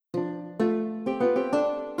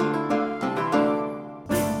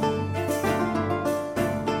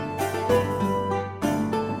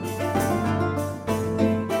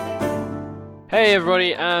Hey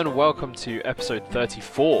everybody, and welcome to episode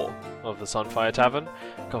 34 of the Sunfire Tavern.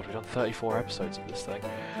 God, we've done 34 episodes of this thing.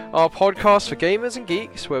 Our podcast for gamers and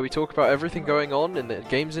geeks, where we talk about everything going on in the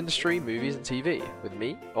games industry, movies and TV, with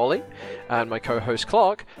me, Ollie, and my co-host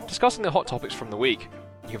Clark, discussing the hot topics from the week.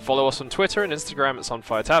 You can follow us on Twitter and Instagram at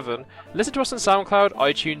Sunfire Tavern, listen to us on SoundCloud,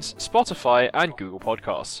 iTunes, Spotify, and Google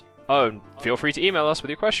Podcasts. Oh, and feel free to email us with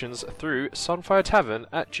your questions through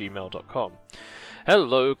sunfiretavern@gmail.com.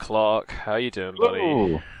 Hello, Clark. How you doing, buddy?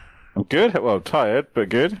 Hello. I'm good. Well, tired, but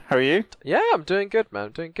good. How are you? Yeah, I'm doing good, man.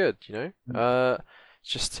 I'm doing good,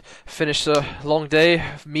 Just finished a long day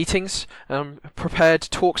of meetings, and I'm prepared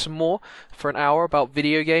to talk some more for an hour about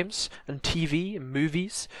video games and TV and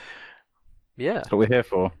movies. Yeah. That's what we're here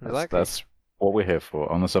for. Exactly. That's what we're here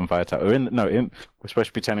for on the Sunfire Tavern. We're supposed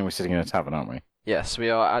to be pretending we're sitting in a tavern, aren't we? Yes,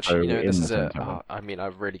 we are actually, Oh, this in is the it. tavern. I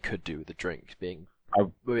really could do with the drink being... I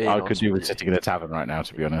being could honest do with you. sitting in a tavern right now,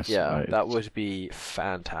 to be honest. Yeah, Like, that would be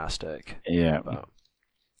fantastic. yeah. But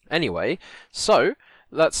anyway, so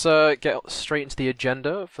let's get straight into the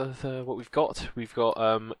agenda for what we've got. We've got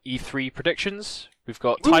E3 predictions. We've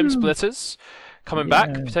got Time Splitters coming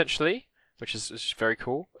back potentially, which is very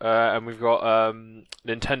cool. And we've got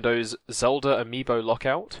Nintendo's Zelda Amiibo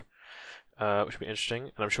Lockout, which will be interesting.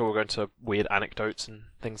 And I'm sure we're going to weird anecdotes and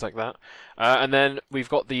things like that. And then we've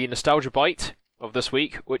got the Nostalgia Bite of this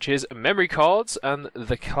week, which is memory cards and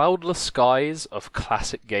the cloudless skies of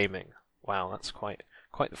classic gaming. Wow, that's quite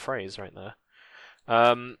the phrase right there.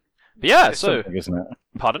 But yeah, It's so something, isn't it?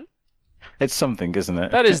 pardon? It's something, isn't it?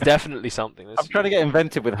 That is definitely something. I'm trying to get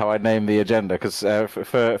inventive with how I name the agenda because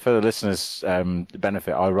for the listeners'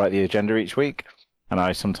 benefit, I write the agenda each week, and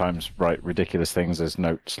I sometimes write ridiculous things as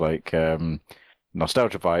notes like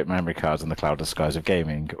Nostalgia Bite, memory cards, and the cloudless skies of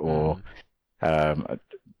gaming, or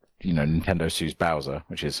Nintendo sues Bowser,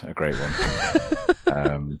 which is a great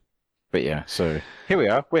one. But yeah, so here we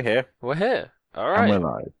are. We're here. We're here. All And right. we're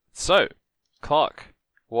live. So, Clark,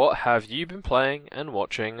 what have you been playing and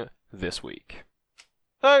watching this week?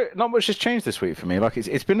 So not much has changed this week for me. Like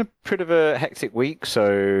it's been a bit of a hectic week.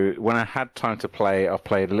 So when I had time to play, I've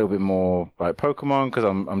played a little bit more like Pokemon because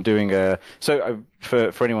I'm doing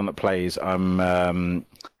for anyone that plays,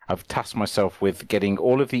 I've tasked myself with getting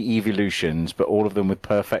all of the evolutions, but all of them with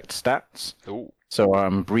perfect stats. Ooh. So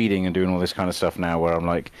I'm breeding and doing all this kind of stuff now where I'm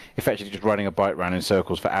like effectively just riding a bike around in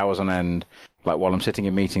circles for hours on end, like while I'm sitting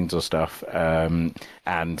in meetings or stuff,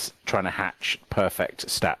 and trying to hatch perfect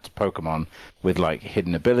stat Pokemon with like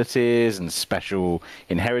hidden abilities and special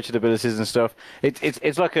inherited abilities and stuff.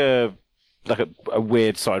 It's like a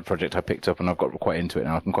weird side project I picked up and I've got quite into it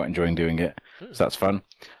now. I'm quite enjoying doing it. So that's fun.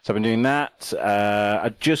 So I've been doing that.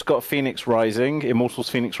 I just got Immortals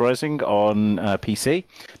Phoenix Rising on PC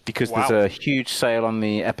because there's a huge sale on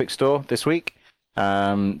the Epic Store this week.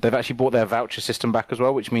 They've actually bought their voucher system back as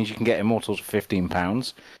well, which means you can get Immortals for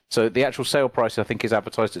 £15. So the actual sale price, I think, is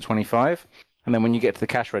advertised at £25. And then when you get to the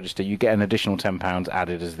cash register, you get an additional £10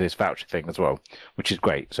 added as this voucher thing as well, which is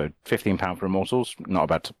great. So £15 for Immortals, not a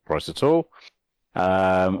bad price at all.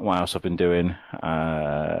 What else I've been doing?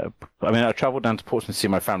 I travelled down to Portsmouth to see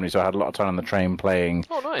my family, so I had a lot of time on the train playing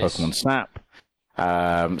Pokemon Snap.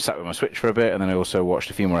 Sat with my Switch for a bit, and then I also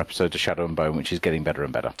watched a few more episodes of Shadow and Bone, which is getting better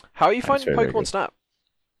and better. How are you finding very, very Pokemon good. Snap?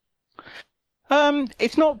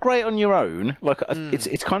 It's not great on your own. Like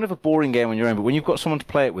it's kind of a boring game on your own, but when you've got someone to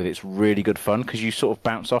play it with, it's really good fun because you sort of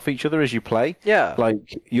bounce off each other as you play. Yeah.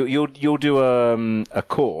 Like you'll do a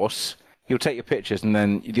course. You'll take your pictures, and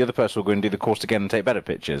then the other person will go and do the course again and take better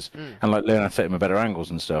pictures, and like learn how to take them at better angles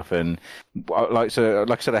and stuff. And like I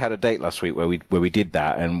said, I had a date last week where we did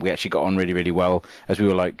that, and we actually got on really, really well as we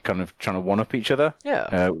were like kind of trying to one up each other.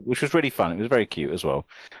 Yeah. Which was really fun. It was very cute as well.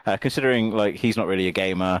 Considering like he's not really a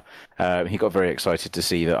gamer, he got very excited to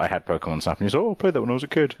see that I had Pokemon Snap, and he said, "Oh, I played that when I was a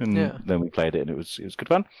kid," and then we played it, and it was good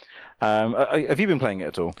fun. Have you been playing it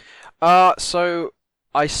at all? So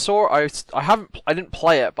I didn't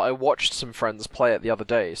play it, but I watched some friends play it the other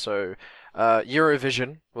day. So,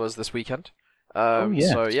 Eurovision was this weekend.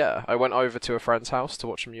 yes. So yeah, I went over to a friend's house to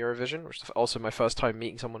watch some Eurovision, which is also my first time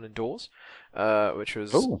meeting someone indoors, which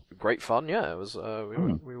was great fun. Yeah, it was.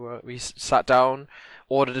 We sat down,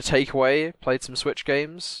 ordered a takeaway, played some Switch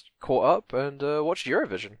games, caught up, and watched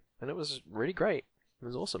Eurovision, and it was really great. It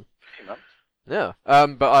was awesome. Yeah. I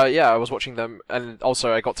was watching them, and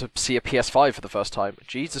also I got to see a PS5 for the first time.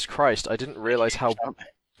 Jesus Christ, I didn't realize how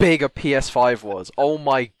big a PS5 was. Oh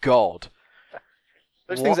my god.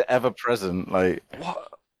 Those things are ever present. Like,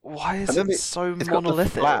 why is it so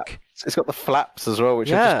monolithic? It's got the flaps as well,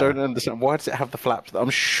 which I just don't understand. Why does it have the flaps?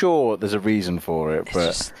 I'm sure there's a reason for it,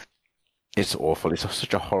 but It's awful. It's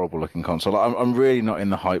such a horrible looking console. I'm really not in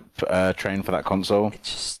the hype train for that console.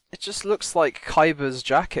 It just looks like Kaiba's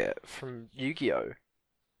jacket from Yu-Gi-Oh!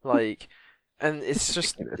 Like, and it's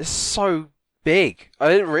so big. I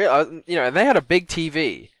didn't realize, and they had a big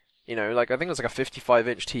TV. Like I think it was like a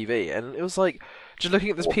 55-inch TV, and it was like just looking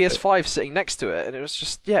at this PS5 sitting next to it, and it was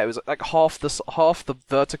just it was like half the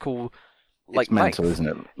vertical like It's mental, length. isn't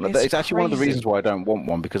it? It's actually one of the crazy. reasons why I don't want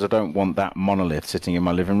one, because I don't want that monolith sitting in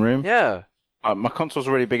my living room. Yeah, My console's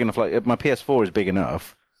already big enough. Like my PS4 is big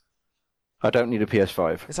enough. I don't need a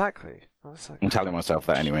PS5. exactly. I was like, I'm telling myself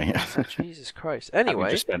that anyway. Jesus Christ. Having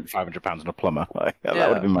Anyway, just spent £500 on a plumber. That would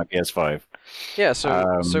Yeah. have been my PS5. yeah. So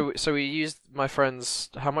Um, so we used my friend's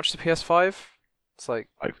how much the PS5? It's like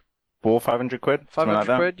 £500, something 500 like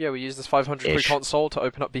that. quid. Yeah, we used this 500 quid Ish. console to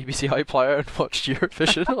open up BBC iPlayer and watch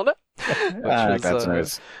Eurovision on it, which was That's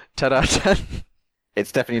nice. 10 out of 10.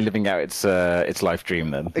 It's definitely living out its life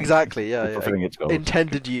dream then. Exactly. Yeah. Fulfilling its goals.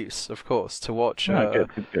 Intended use, of course, to watch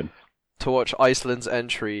Good. to watch Iceland's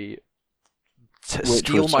entry Which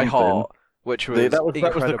Steal was My something. Heart, which was That was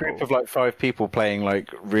incredible. the group of like 5 people playing like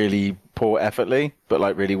really poor effortly, but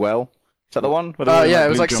like really well. Is that the one? Where they were in, Yeah, it blue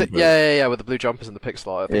was like jumpers? yeah, with the blue jumpers and the pixel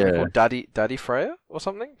art. I think they're Yeah. called Daddy Freya or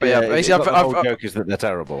something. But Yeah, yeah, it's basically, like the whole joke is that they're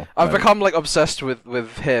terrible. I've Like, become like obsessed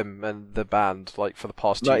with him and the band like for the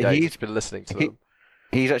past 2 Like, days. he's- Been listening to he- them.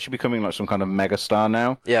 he's actually becoming like some kind of mega star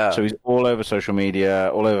now. Yeah, So he's all over social media,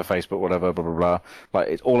 all over Facebook, whatever, blah blah blah.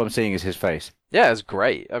 Like all I'm seeing is his face. yeah, it's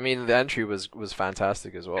great. I mean, the entry was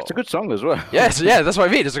fantastic as well. It's a good song as well. Yeah, that's what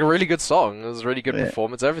I mean. It's like a really good song. It was a really good Yeah.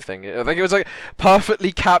 performance. Everything. I think it was like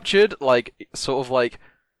perfectly captured, like sort of like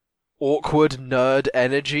awkward nerd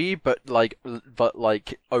energy, but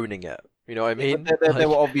like owning it. You know what I mean? They Like,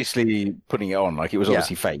 were obviously putting it on, like it was Yeah.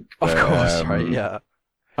 obviously fake. of but, course, right? Yeah,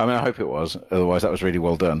 I mean, I hope it was. Otherwise, that was really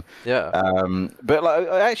well done. yeah. But like,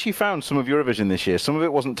 I actually found some of Eurovision this year. Some of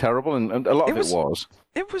it wasn't terrible, and a lot It of was- it was.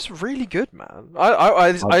 It was really good, man.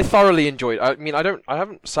 I thoroughly enjoyed. I mean, I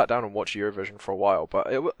haven't sat down and watched Eurovision for a while, but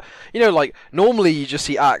like normally you just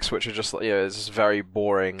see acts which are just like it's just very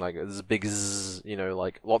boring, like there's big zzz,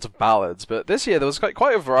 like lots of ballads. But this year there was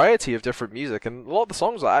quite a variety of different music, and a lot of the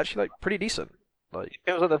songs are actually like pretty decent. Like It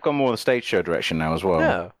feels like they've gone more the stage show direction now as well.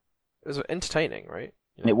 yeah, it was entertaining, right?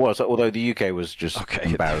 It was, although the UK was just Okay.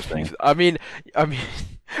 embarrassing. I mean, I we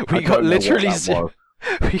got don't know what literally that was.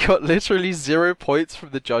 we got literally 0 points from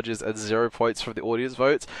the judges and 0 points from the audience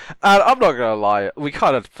votes, and I'm not gonna lie, we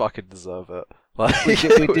kind of fucking deserve it. Like, We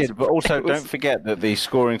it was- did, but also it was- don't forget that the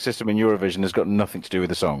scoring system in Eurovision has got nothing to do with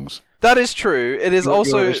the songs. That is true. It is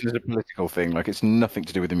also Eurovision is a political thing. Like it's nothing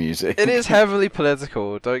to do with the music. it is heavily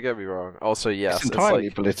political. Don't get me wrong. Also, yes, It's entirely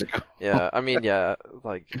like political. yeah. I mean, yeah,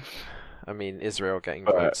 like. I mean, Israel getting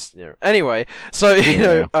But- votes. Anyway, so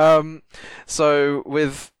so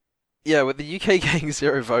with the UK getting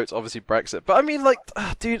 0 votes, obviously Brexit. But I mean, like,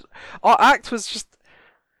 dude, our act was just.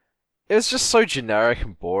 It was just so generic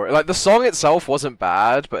and boring. Like the song itself wasn't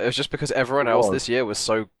bad, but it was just because everyone It else was. this year was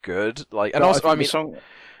so good. Like, and No, also, think I the mean, song.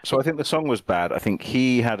 So I think the song was bad. I think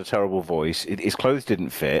he had a terrible voice. His clothes didn't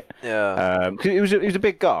fit. yeah, 'Cause he was a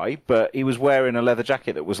big guy, but he was wearing a leather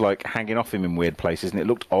jacket that was like hanging off him in weird places, and it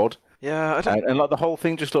looked odd. yeah. I don't. And like the whole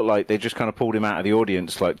thing just looked like they just kind of pulled him out of the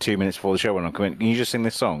audience like 2 minutes before the show went on. Can you just sing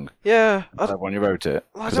this song? Yeah, I don't, Everyone, you wrote it.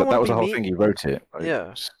 Well, I 'Cause don't that wanna was the be whole mean. thing. He wrote it. Like,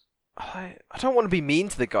 Yeah. I don't want to be mean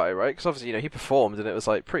to the guy, right? Because obviously, he performed and it was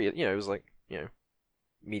like pretty, it was like, it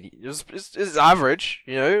was average,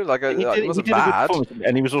 like He it did, wasn't he did a good bad. performance,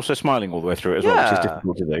 and he was also smiling all the way through it as well, which is Yeah.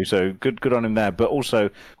 difficult to do. So good on him there. But also,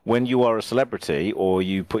 when you are a celebrity or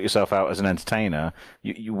you put yourself out as an entertainer,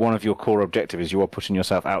 one of your core objectives is you are putting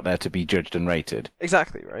yourself out there to be judged and rated.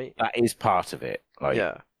 Exactly, right? That is part of it. Like,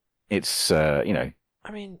 Yeah. it's I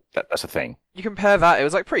mean, that's a thing. you compare that, it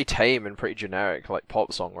was like pretty tame and pretty generic, like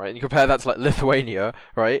pop song, right? And you compare that to like Lithuania,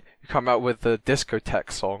 right? You come out with the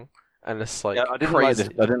discotheque song, and it's like I didn't crazy.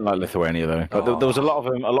 like this. I didn't like Lithuania though. Like, there was a lot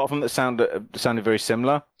of them that sounded very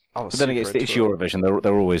similar. I was But then again, super it's into it. Eurovision.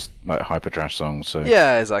 They're always like hyper trash songs. So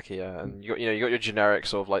Yeah, exactly. Yeah, and you got your generic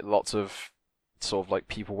sort of like lots of sort of like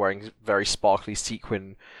people wearing very sparkly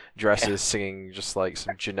sequin dresses, singing just like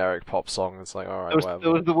some generic pop song. It's like, all right, there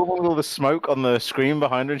whatever. was the woman with all the smoke on the screen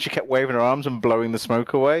behind her, and she kept waving her arms and blowing the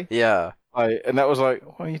smoke away. Yeah. And that was like,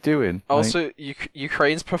 what are you doing? Also,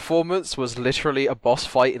 Ukraine's performance was literally a boss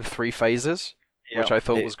fight in 3 phases, which I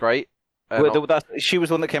thought was great. And she was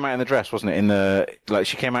the one that came out in the dress, wasn't it?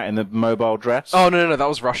 She came out in the mobile dress. Oh no, that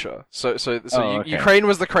was Russia. So okay. Ukraine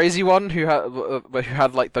was the crazy one who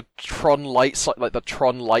had like the Tron lights, like the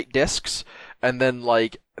Tron light discs, and then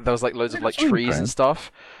like there was like loads of like that's trees Ukraine. and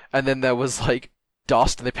stuff, and then there was like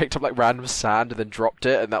dust, and they picked up like random sand and then dropped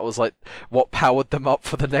it, and that was like what powered them up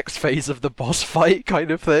for the next phase of the boss fight,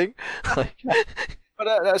 kind of thing. Like,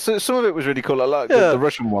 But so some of it was really cool. Like Yeah. the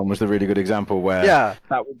Russian one was the really good example where yeah,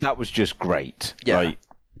 that was just great. Yeah. Like,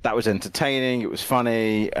 that was entertaining. It was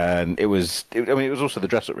funny, and it was also the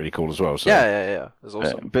dress up really cool as well. So, yeah. It was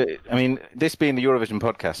awesome. But I mean, this being the Eurovision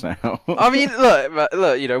podcast now. I mean,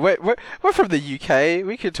 look. You know, we're from the UK.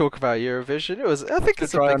 We could talk about Eurovision. I think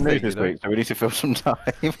it's a try big on news thing. this week, so we need to fill some time.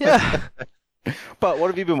 Yeah. But what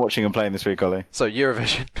have you been watching and playing this week, Ollie? So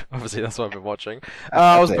Eurovision, obviously that's what I've been watching.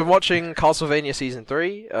 I've been watching Castlevania season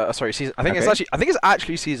 3. Sorry, season. I think it's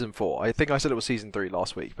actually season 4. I think I said it was season 3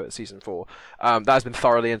 last week, but it's season 4. That has been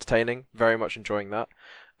thoroughly entertaining. Very much enjoying that.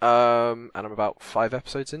 And I'm about 5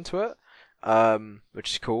 episodes into it,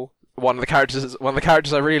 which is cool. One of the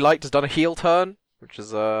characters I really liked has done a heel turn, which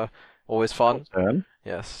is always fun. Turn?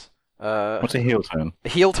 Yes. What's a heel turn? A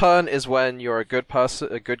heel turn is when you're a good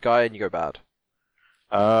guy, and you go bad.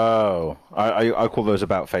 Oh, I call those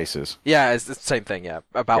about faces. Yeah, it's the same thing. Yeah,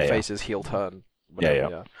 about Yeah. faces, heel turn. Yeah.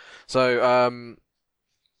 Yeah. So,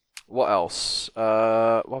 what else?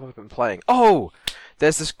 What have I been playing? Oh,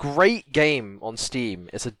 there's this great game on Steam.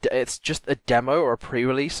 It's just a demo or a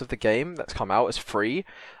pre-release of the game that's come out. It's free.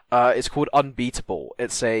 It's called Unbeatable.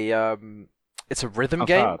 It's a rhythm Sounds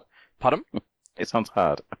game. hard. Pardon? It sounds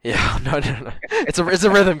hard. Yeah, no. It's a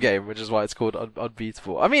rhythm game, which is why it's called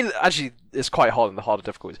Unbeatable. I mean, actually, it's quite hard in the harder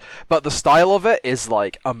difficulties, but the style of it is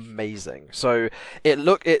like amazing. So it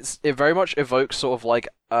very much evokes sort of like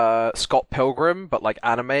Scott Pilgrim, but like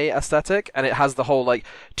anime aesthetic, and it has the whole like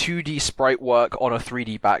 2D sprite work on a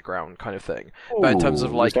 3D background kind of thing. But in terms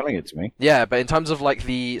of Ooh, like you're selling it to me. yeah, but in terms of like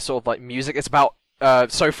the sort of like music, it's about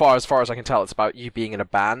so far as I can tell, it's about you being in a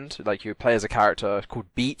band. Like you play as a character called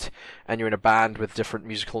Beat, and you're in a band with different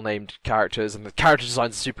musical named characters, and the character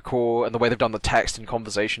designs are super cool, and the way they've done the text and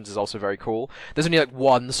conversations is also very cool. There's only like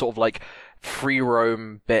one sort of like free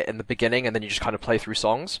roam bit in the beginning, and then you just kind of play through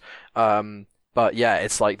songs. But yeah,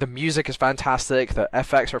 it's like the music is fantastic, the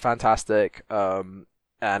FX are fantastic, and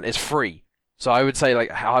it's free. So I would say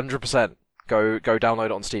like 100% go download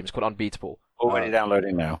it on Steam. It's called Unbeatable. Already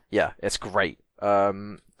downloading now. Yeah, it's great.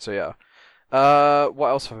 So yeah. What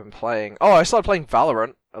else have I been playing? Oh, I started playing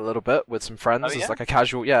Valorant a little bit with some friends. Oh, yeah? It's like a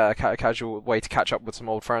casual way to catch up with some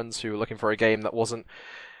old friends who were looking for a game that wasn't,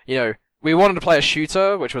 we wanted to play a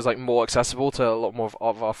shooter, which was like more accessible to a lot more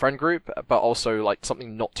of our friend group, but also like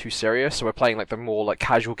something not too serious. So we're playing like the more like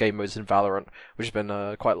casual game modes in Valorant, which has been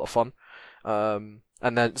quite a lot of fun.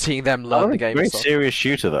 And then seeing them learn the game. Very and stuff. serious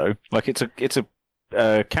shooter though. Like it's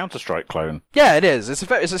a Counter-Strike clone. Yeah, it is. It's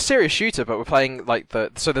a serious shooter, but we're playing like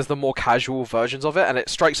so there's the more casual versions of it, and it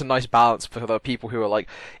strikes a nice balance for the people who are like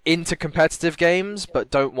into competitive games but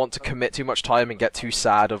don't want to commit too much time and get too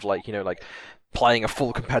sad of like like playing a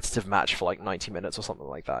full competitive match for like 90 minutes or something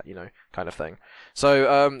like that, kind of thing.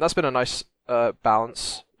 So that's been a nice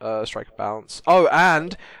balance. Strike a balance. Oh,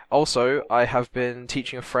 and also I have been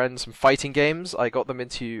teaching a friend some fighting games. I got them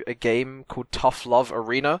into a game called Tough Love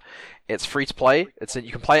Arena. It's free to play.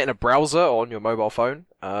 You can play it in a browser or on your mobile phone.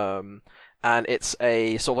 And it's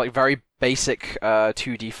a sort of like very basic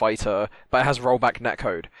 2D fighter, but it has rollback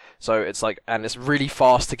netcode. So it's like, and it's really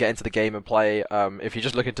fast to get into the game and play. If you're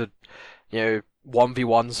just looking to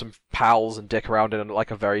 1v1 some pals and dick around in like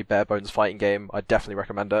a very bare bones fighting game, I definitely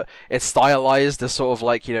recommend it. It's stylized as sort of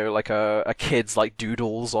like like a kid's like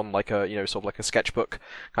doodles on like a sort of like a sketchbook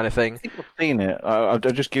kind of thing. I think I've seen it. I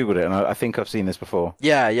just googled it, and I think I've seen this before.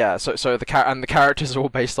 Yeah. So the characters are all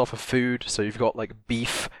based off of food. So you've got like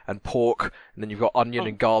beef and pork, and then you've got onion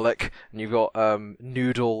and garlic, and you've got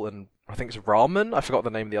noodle and I think it's ramen. I forgot the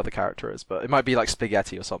name of the other character is, but it might be like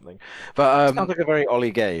spaghetti or something. But sounds like a very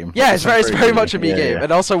Ollie game. yeah, it's very much a me game. Yeah.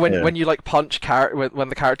 And also when you like punch when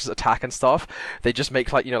the characters attack and stuff, they just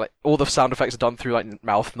make like like all the sound effects are done through like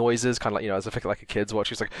mouth noises, kind of like as if like a kid's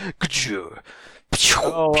watching. It's like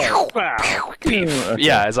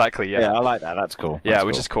yeah, exactly. Yeah, I like that. That's cool. Yeah,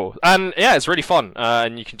 which is cool. And yeah, it's really fun.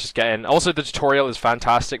 And you can just get in. Also, the tutorial is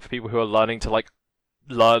fantastic for people who are learning to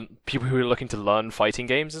people who are looking to learn fighting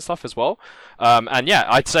games and stuff as well. And yeah,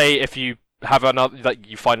 I'd say if you have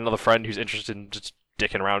you find another friend who's interested in just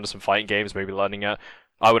dicking around with some fighting games, maybe learning it,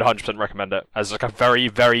 I would 100% recommend it as like a very,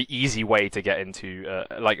 very easy way to get into,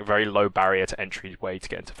 like a very low barrier to entry way to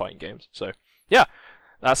get into fighting games. So yeah,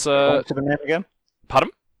 that's Remind us of the name again. Pardon?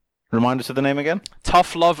 Remind us of the name again.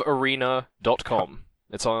 ToughLoveArena.com.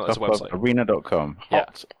 It's on a website. Arena.com. Yeah.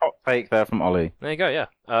 Hot take there from Ollie. There you go. Yeah,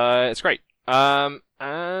 it's great. And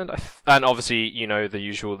obviously, the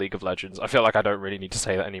usual League of Legends. I feel like I don't really need to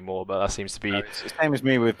say that anymore, but that seems to be... It's the same as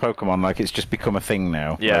me with Pokemon, like it's just become a thing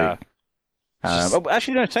now. Yeah.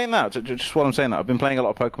 Actually, no, saying that, just while I'm saying that, I've been playing a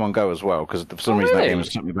lot of Pokemon Go as well, because for some reason that really? game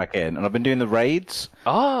has sucked me back in, and I've been doing the raids.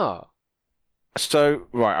 Ah. So,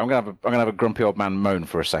 right, I'm gonna have a grumpy old man moan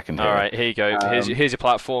for a second here. All right, here you go. Here's your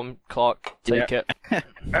platform, Clark. Take it.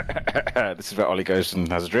 This is where Ollie goes and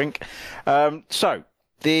has a drink. So,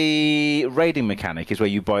 the raiding mechanic is where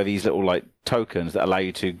you buy these little like tokens that allow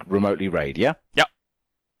you to remotely raid, yeah? Yep.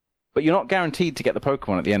 But you're not guaranteed to get the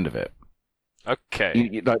Pokemon at the end of it. Okay.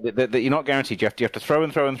 You're not guaranteed. You have to throw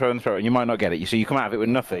and throw and throw and throw, and you might not get it. So you come out of it with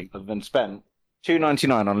nothing, and then spend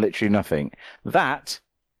 $2.99 on literally nothing. That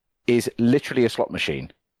is literally a slot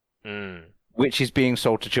machine, which is being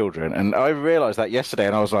sold to children. And I realized that yesterday,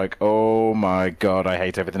 and I was like, "Oh my god, I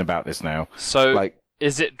hate everything about this now." So, like,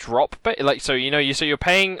 is it drop? So you're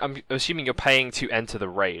paying. I'm assuming you're paying to enter the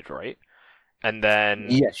raid, right? And then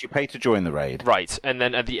yes, you pay to join the raid. Right, and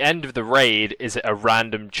then at the end of the raid, is it a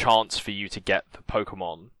random chance for you to get the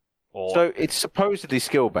Pokemon? Or... So it's supposedly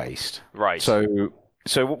skill based. Right.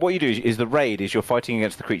 So what you do is the raid is you're fighting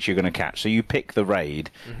against the creature you're going to catch. So you pick the raid,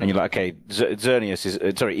 and you're like, okay, Xerneas is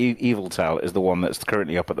Eviltal is the one that's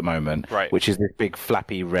currently up at the moment, right? Which is this big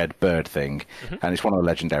flappy red bird thing, and it's one of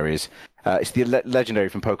the legendaries. It's the legendary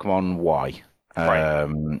from Pokemon Y.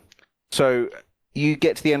 Right. So you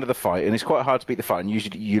get to the end of the fight, and it's quite hard to beat the fight. And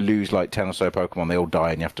usually you lose like 10 or so Pokemon. They all die,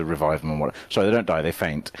 and you have to revive them and whatever. Sorry, they don't die; they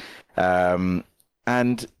faint.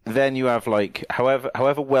 And then you have like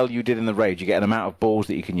however well you did in the raid, you get an amount of balls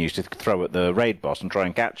that you can use to throw at the raid boss and try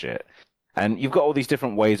and catch it. And you've got all these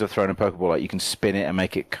different ways of throwing a Pokeball. Like you can spin it and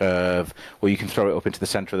make it curve, or you can throw it up into the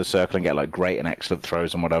center of the circle and get like great and excellent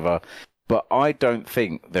throws and whatever. But I don't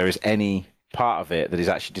think there is any part of it that is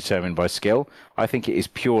actually determined by skill. I think it is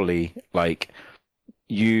purely like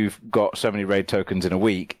you've got so many raid tokens in a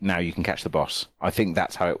week, now you can catch the boss. I think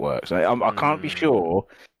that's how it works. I can't be sure.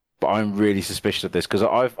 But I'm really suspicious of this because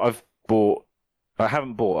I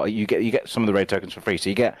haven't bought. You get some of the raid tokens for free, so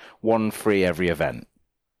you get one free every event.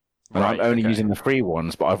 And I'm only using the free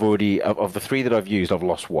ones, but I've already of the 3 that I've used, I've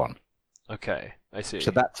lost 1. Okay, I see.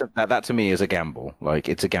 So that to me is a gamble. Like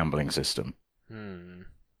it's a gambling system. And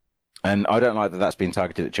I don't like that that's being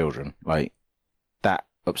targeted at children. Like that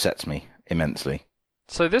upsets me immensely.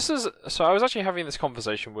 So I was actually having this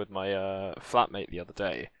conversation with my flatmate the other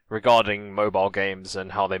day regarding mobile games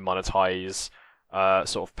and how they monetize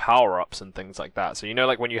sort of power-ups and things like that. So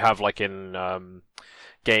like when you have like in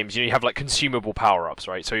games, you have like consumable power-ups,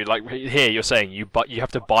 right? So like here you're saying you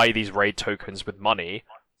have to buy these raid tokens with money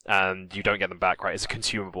and you don't get them back, right? It's a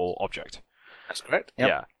consumable object. That's correct. Yep.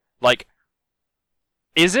 Yeah. Like,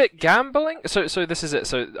 is it gambling? So this is it.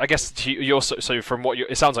 So I guess from what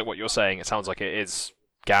it sounds like what you're saying, it sounds like it is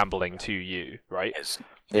gambling to you, right?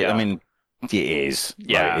 I mean, it is.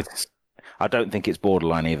 Yeah. Like, I don't think it's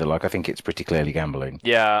borderline either. Like, I think it's pretty clearly gambling.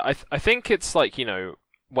 Yeah, I think it's like,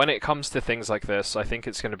 when it comes to things like this, I think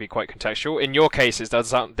it's going to be quite contextual. In your case, it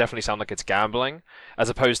does definitely sound like it's gambling, as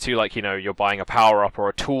opposed to like, you're buying a power-up or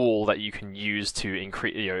a tool that you can use to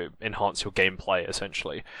enhance your gameplay,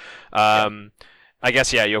 essentially. I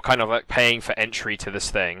guess, yeah, you're kind of like paying for entry to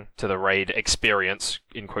this thing, to the raid experience,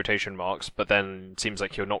 in quotation marks, but then it seems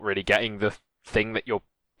like you're not really getting the thing that you're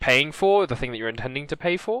paying for, the thing that you're intending to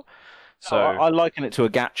pay for. So I liken it to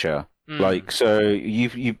a gacha. Like, so I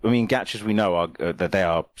mean, gachas we know are that they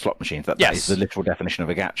are slot machines. That is the literal definition of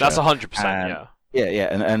a gacha. That's 100%, yeah. Yeah,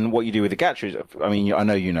 and what you do with the gacha is, I mean, I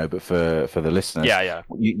know you know, but for the listeners,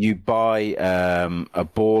 you buy a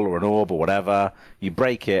ball or an orb or whatever, you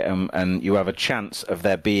break it, and you have a chance of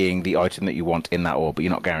there being the item that you want in that orb, but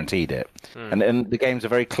you're not guaranteed it. And the games are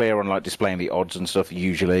very clear on like displaying the odds and stuff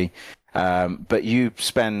usually, but you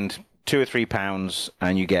spend £2 or £3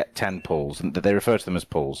 and you get 10 pulls, and they refer to them as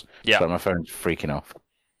pulls. Yeah. So my phone's freaking off.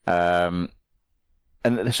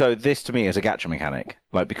 And so this to me is a gacha mechanic,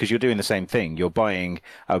 like because you're doing the same thing. You're buying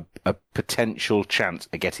a potential chance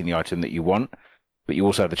of getting the item that you want, but you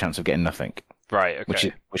also have the chance of getting nothing. Right.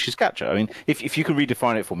 Okay. Which is gacha. I mean, if you can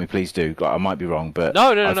redefine it for me, please do. Like, I might be wrong, but no.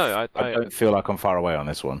 I don't feel like I'm far away on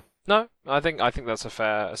this one. No, I think that's a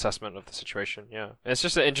fair assessment of the situation. Yeah, it's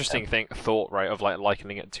just an interesting thought, right? Of like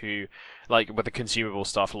likening it to, like with the consumable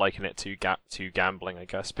stuff, likening it to gambling, I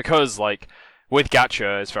guess, because like. With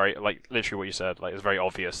gacha, it's very, like, literally what you said, like, it's very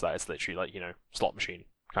obvious that it's literally, like, slot machine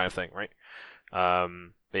kind of thing, right?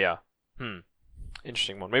 But yeah.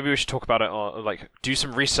 Interesting one. Maybe we should talk about it, or, like, do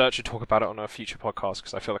some research and talk about it on a future podcast,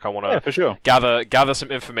 because I feel like I want to for sure. gather some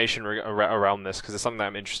information around this, because it's something that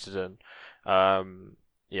I'm interested in.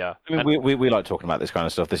 Yeah. I mean, we like talking about this kind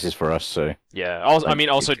of stuff. This is for us, so... Yeah.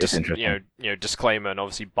 Also, just, disclaimer and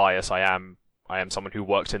obviously bias, I am someone who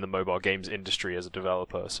worked in the mobile games industry as a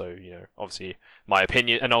developer, so obviously my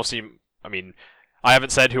opinion, and obviously I mean, I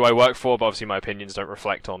haven't said who I work for, but obviously my opinions don't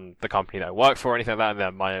reflect on the company that I work for or anything like that. And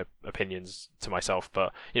they're my opinions to myself.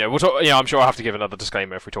 But we'll talk. I'm sure I'll have to give another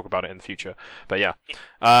disclaimer if we talk about it in the future. But yeah.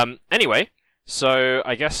 Anyway, so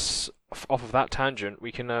I guess off of that tangent,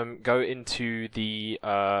 we can go into the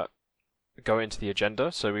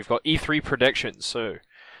agenda. So we've got E3 predictions. So,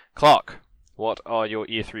 Clark, what are your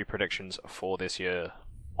E3 predictions for this year?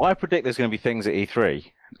 Well, I predict there's going to be things at E3.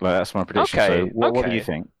 Like, that's my prediction. Okay, So what do you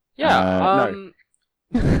think? Yeah.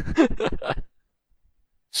 No.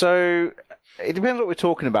 So it depends what we're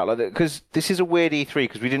talking about, like, because this is a weird E3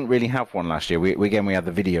 because we didn't really have one last year. We had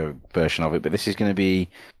the video version of it, but this is going to be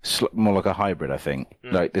more like a hybrid, I think.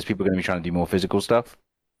 Like, there's people going to be trying to do more physical stuff.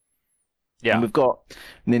 Yeah. And we've got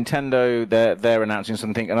Nintendo. They're announcing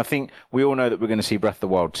something, and I think we all know that we're going to see Breath of the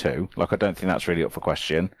Wild 2. Like, I don't think that's really up for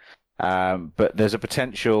question. But there's a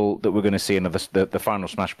potential that we're going to see the final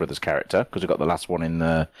Smash Brothers character, because we've got the last one in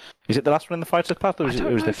the... Is it the last one in the Fighters Path, or is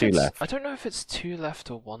there two left? I don't know if it's 2 left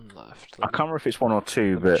or 1 left. I can't remember if it's 1 or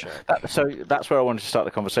 2, but... So that's where I wanted to start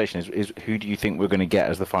the conversation, is who do you think we're going to get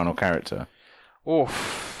as the final character?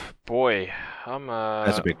 Oof, boy.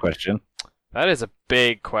 That's a big question. That is a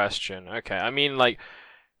big question. Okay, I mean, like...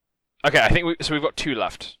 Okay, I think we've got 2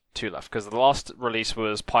 left. 2 left, because the last release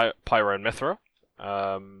was Pyro and Mythra.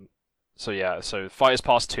 So Fighters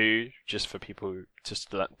Pass 2, just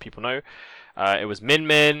to let people know. It was Min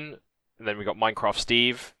Min, and then we got Minecraft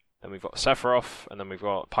Steve, then we've got Sephiroth, and then we've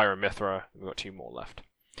got Pyro Mythra, and we've got 2 more left.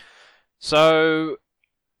 So,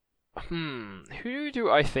 who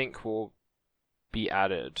do I think will be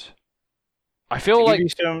added? I feel like...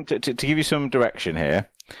 To give you some direction here,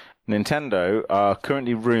 Nintendo are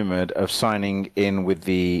currently rumoured of signing in with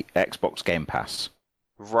the Xbox Game Pass.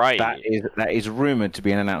 Right. That is rumoured to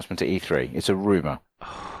be an announcement at E3. It's a rumour.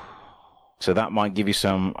 So that might give you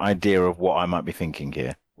some idea of what I might be thinking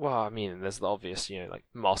here. Well, I mean, there's the obvious, like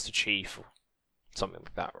Master Chief or something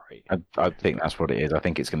like that, right? I think that's what it is. I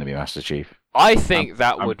think it's going to be Master Chief. I think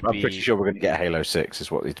I'm pretty sure we're going to get Halo 6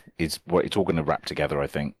 is what it's all going to wrap together, I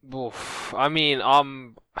think. Oof. I mean,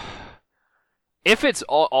 if it's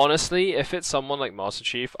someone like Master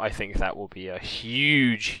Chief, I think that will be a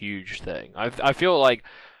huge, huge thing. I feel like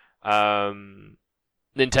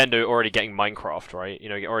Nintendo already getting Minecraft, right?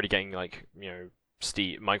 Already getting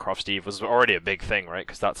Minecraft Steve was already a big thing, right?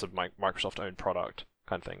 Because that's a Microsoft-owned product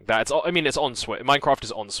kind of thing. It's on Switch. Minecraft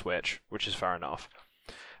is on Switch, which is fair enough.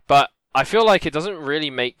 But I feel like it doesn't really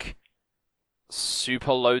make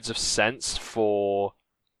super loads of sense for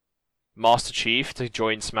Master Chief to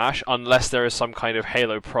join Smash unless there is some kind of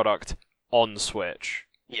Halo product on Switch.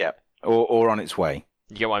 Yeah, or on its way.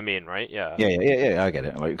 You get what I mean, right? Yeah. Yeah, I get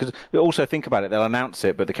it. Because also think about it, they'll announce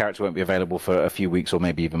it, but the character won't be available for a few weeks or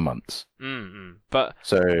maybe even months. But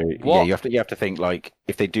yeah, you have to think, like,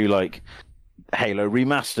 if they do like Halo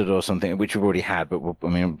remastered or something, which we've already had, but I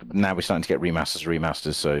mean now we're starting to get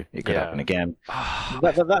remasters, so it could happen again.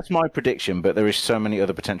 That's my prediction, but there is so many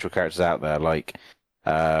other potential characters out there, like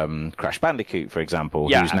Crash Bandicoot, for example,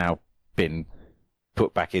 who's now been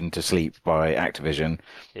put back into sleep by Activision.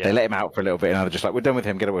 Yeah. They let him out for a little bit, and they're just like, we're done with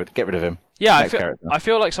him, get rid of him. Yeah, I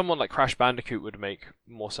feel like someone like Crash Bandicoot would make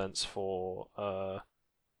more sense for for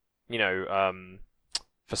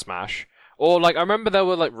Smash. Or like, I remember there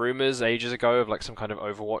were like rumors ages ago of like some kind of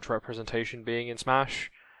Overwatch representation being in Smash,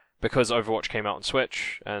 because Overwatch came out on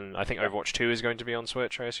Switch, and I think Overwatch 2 is going to be on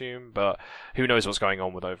Switch, I assume, but who knows what's going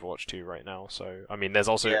on with Overwatch 2 right now. So, I mean, there's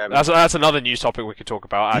also... That's another news topic we could talk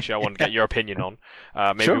about. Actually, I want to get your opinion on.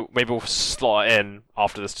 Maybe we'll slot it in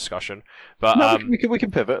after this discussion. But we can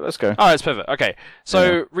pivot. Let's go. All right, let's pivot. Okay.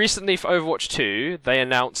 So, recently for Overwatch 2, they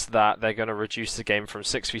announced that they're going to reduce the game from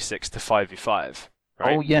 6v6 to 5v5.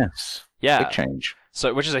 Right? Oh, yes. Yeah. Big change.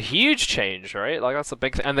 So, which is a huge change, right? Like, that's a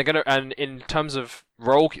big thing. And in terms of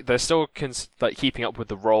role, they're still keeping up with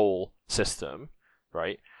the role system,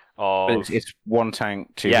 right? But it's 1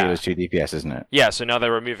 tank, 2 healers, 2 DPS, isn't it? Yeah. So now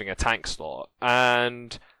they're removing a tank slot,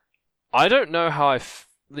 and I don't know how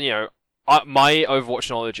my Overwatch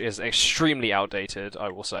knowledge is extremely outdated, I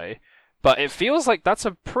will say, but it feels like that's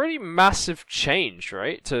a pretty massive change,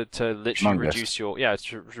 right? To literally reduce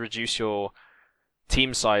your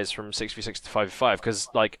team size from 6v6 to 5v5, because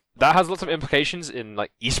like that has lots of implications in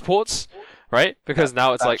like esports, right? Because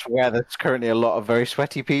now that's like where there's currently a lot of very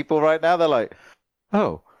sweaty people right now. They're like,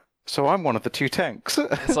 oh, so I'm one of the 2 tanks.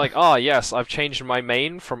 It's like, oh yes, I've changed my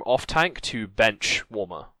main from off tank to bench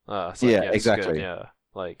warmer. Exactly. Good, yeah,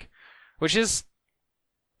 like, which is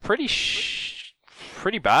pretty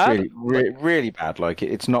bad. Really bad. Like,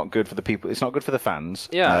 it's not good for the people. It's not good for the fans.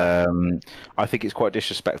 Yeah. I think it's quite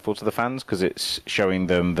disrespectful to the fans, because it's showing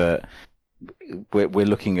them that we're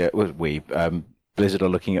looking at Blizzard are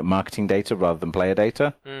looking at marketing data rather than player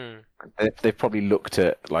data. They've probably looked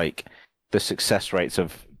at like the success rates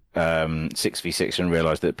of 6v6 and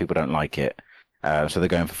realised that people don't like it. So they're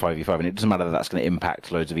going for 5v5, and it doesn't matter that that's going to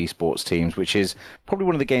impact loads of esports teams, which is probably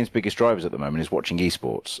one of the game's biggest drivers at the moment, is watching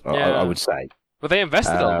esports, I would say. But they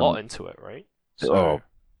invested a lot into it, right? So...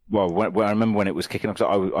 Well, when I remember when it was kicking off,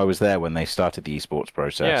 because I was there when they started the esports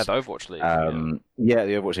process. Yeah, the Overwatch League. Yeah,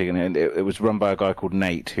 the Overwatch League, and it was run by a guy called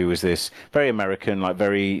Nate, who was this very American, like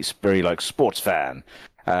very like sports fan.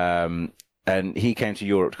 And he came to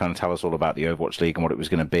Europe to kind of tell us all about the Overwatch League and what it was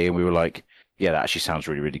going to be, and we were like, yeah, that actually sounds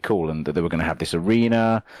really, really cool. And that they were going to have this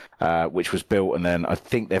arena, which was built, and then I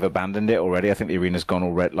think they've abandoned it already. I think the arena's gone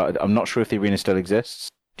already. Like, I'm not sure if the arena still exists.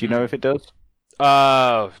 Do you know if it does?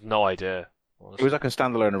 No idea. It was like a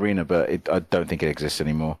standalone arena, but I don't think it exists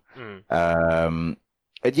anymore. And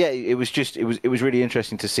yeah, it was really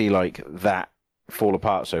interesting to see like that fall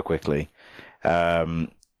apart so quickly.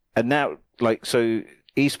 And now, like, so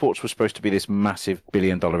esports was supposed to be this massive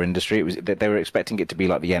billion-dollar industry. It was they were expecting it to be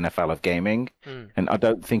like the NFL of gaming, and I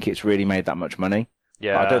don't think it's really made that much money.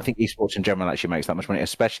 Yeah, I don't think esports in general actually makes that much money,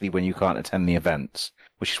 especially when you can't attend the events,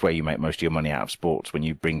 which is where you make most of your money out of sports. When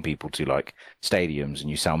you bring people to like stadiums and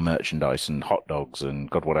you sell merchandise and hot dogs and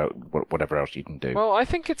God, whatever else you can do. Well, I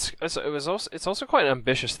think it's also quite an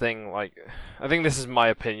ambitious thing. Like, I think this is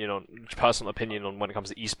my personal opinion on when it comes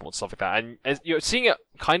to esports stuff like that. And you're seeing it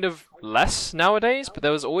kind of less nowadays, but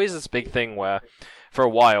there was always this big thing where, for a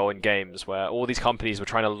while in games, where all these companies were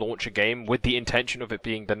trying to launch a game with the intention of it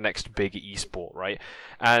being the next big esport, right?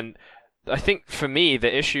 And I think for me,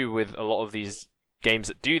 the issue with a lot of these games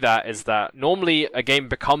that do that is that normally a game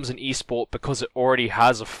becomes an esport because it already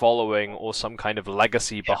has a following or some kind of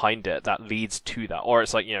legacy behind it that leads to that, or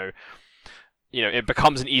it's like it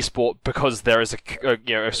becomes an esport because there is a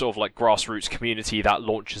sort of like grassroots community that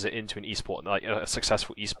launches it into an esport, like a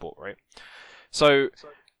successful esport, right? So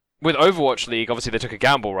with Overwatch League, obviously they took a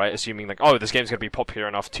gamble, right, assuming like, oh, this game's going to be popular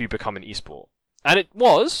enough to become an esport, and it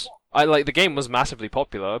was. The game was massively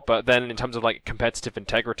popular, but then in terms of like competitive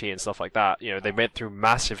integrity and stuff like that, they went through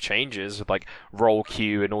massive changes with like role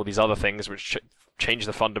queue and all these other things which changed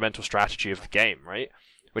the fundamental strategy of the game, right?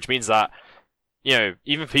 Which means that,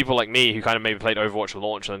 even people like me who kind of maybe played Overwatch at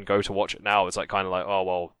launch and then go to watch it now, it's like kind of like, oh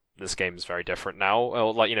well, this game is very different now.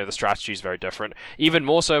 Or like, the strategy is very different. Even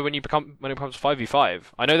more so when it becomes 5v5.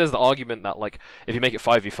 I know there's the argument that like if you make it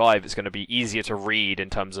 5v5, it's going to be easier to read in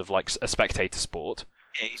terms of like a spectator sport.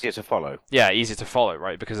 Easier to follow. Yeah, easier to follow,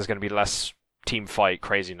 right? Because there's going to be less team fight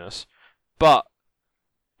craziness. But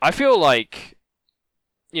I feel like,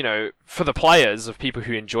 for the players of people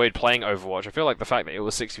who enjoyed playing Overwatch, I feel like the fact that it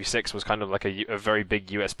was 6v6 was kind of like a very big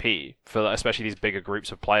USP for especially these bigger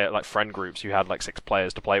groups of like friend groups who had like 6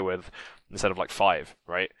 players to play with instead of like 5,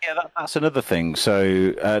 right? Yeah, that's another thing.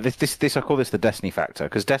 So this I call this the Destiny factor,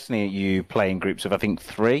 because Destiny you play in groups of I think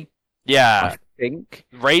 3. Yeah. Think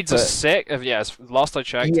raids are 6. Yeah, last I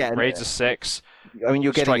checked, raids are 6. I mean,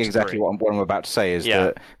 you're getting exactly 3. what I'm about to say is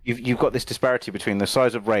that you've got this disparity between the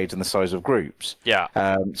size of raids and the size of groups. Yeah.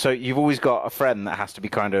 So you've always got a friend that has to be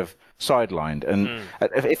kind of sidelined, and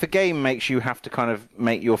if a game makes you have to kind of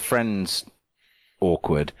make your friends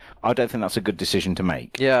awkward, I don't think that's a good decision to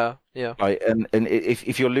make. Yeah. Like, and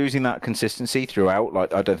if you're losing that consistency throughout,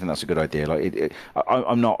 like, I don't think that's a good idea. Like,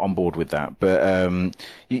 I'm not on board with that. But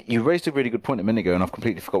you raised a really good point a minute ago, and I've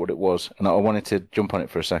completely forgot what it was, and I wanted to jump on it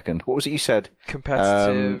for a second. What was it you said?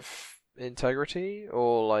 Competitive integrity,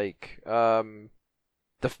 or like like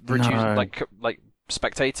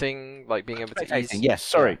spectating, like being able to ease... Yes,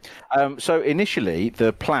 sorry. So initially,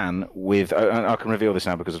 the plan with... I can reveal this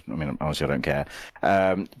now because, I mean, honestly, I don't care.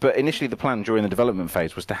 But initially, the plan during the development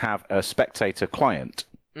phase was to have a spectator client.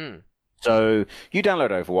 So you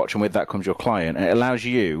download Overwatch, and with that comes your client, and it allows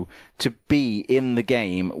you to be in the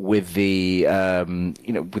game with the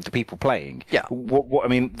with the people playing. Yeah. What I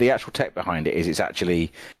mean, the actual tech behind it is it's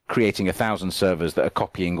actually creating 1,000 servers that are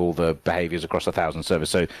copying all the behaviors across 1,000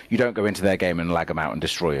 servers. So you don't go into their game and lag them out and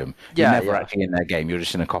destroy them. You're never actually in their game. You're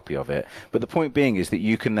just in a copy of it. But the point being is that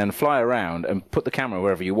you can then fly around and put the camera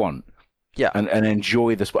wherever you want. Yeah, and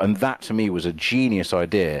enjoy the spot, and that to me was a genius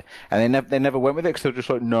idea. And they never went with it because they're just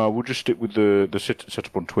like, no, we'll just stick with the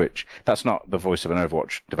setup on Twitch. That's not the voice of an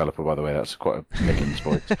Overwatch developer, by the way. That's quite a Mickens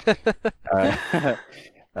voice.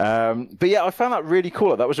 But yeah, I found that really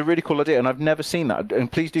cool. That was a really cool idea, and I've never seen that.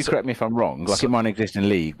 And please do correct me if I'm wrong. Like, it might exist in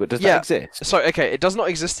League, but does that exist? So, okay, it does not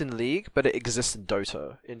exist in League, but it exists in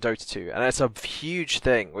Dota 2, and it's a huge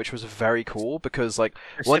thing, which was very cool because, like,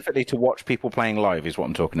 specifically to watch people playing live is what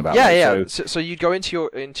I'm talking about. Yeah, like, yeah. So you'd go into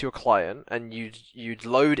your client and you'd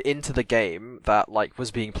load into the game that like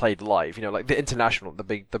was being played live. You know, like the international, the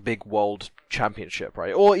big world championship,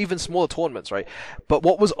 right? Or even smaller tournaments, right? But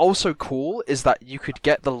what was also cool is that you could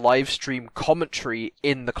get the live stream commentary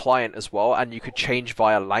in the client as well, and you could change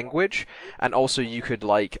via language, and also you could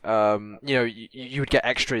like you would get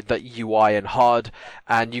extra that UI and HUD,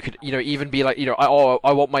 and you could even be like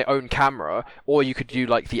I want my own camera, or you could do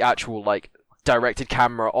like the actual like directed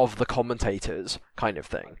camera of the commentators kind of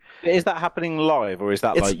thing. Is that happening live, or is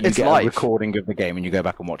that like you get a recording of the game and you go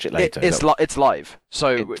back and watch it later? It's live.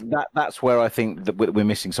 So that's where I think that we're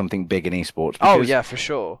missing something big in esports. Oh yeah, for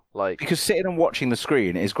sure. Because sitting and watching the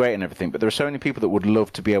screen is great and everything, but there are so many people that would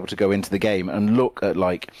love to be able to go into the game and look at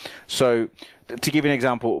so. To give you an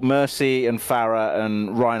example, Mercy and Farah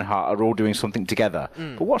and Reinhardt are all doing something together.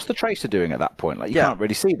 But what's the Tracer doing at that point? Like, you can't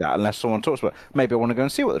really see that unless someone talks about it. Maybe I want to go and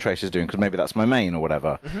see what the Tracer's doing because maybe that's my main or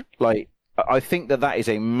whatever. Like, I think that is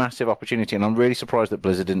a massive opportunity, and I'm really surprised that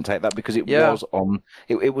Blizzard didn't take that because it was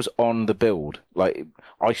on the build. Like,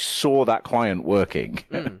 I saw that client working.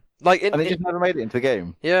 And they just never made it into the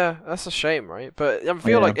game. Yeah, that's a shame, right? But I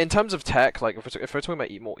feel like in terms of tech, like if we're talking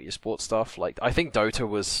about more esports stuff, like I think Dota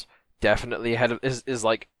was definitely is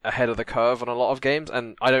like ahead of the curve on a lot of games,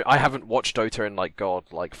 and I haven't watched Dota in like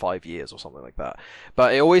 5 years or something like that,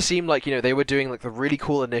 but it always seemed like they were doing like the really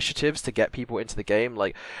cool initiatives to get people into the game.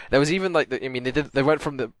 Like there was even like they went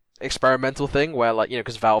from the experimental thing where like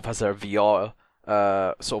because Valve has their VR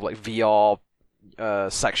sort of like VR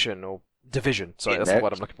section or division. Sorry, that's the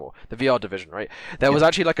word I'm looking for. The VR division, right? There was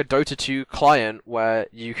actually like a Dota 2 client where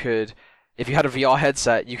you could, if you had a VR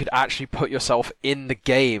headset, you could actually put yourself in the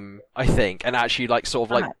game, I think, and actually like sort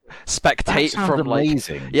of like spectate from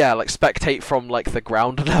amazing. like spectate from like the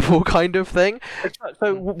ground level kind of thing.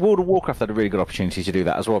 So World of Warcraft had a really good opportunity to do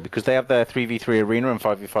that as well because they have their 3v3 arena and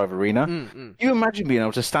 5v5 arena. You imagine being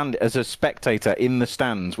able to stand as a spectator in the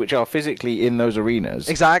stands, which are physically in those arenas.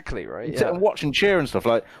 Exactly, right? Yeah. And watch and cheer and stuff.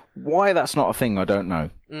 Like, why that's not a thing, I don't know.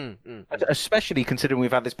 Especially considering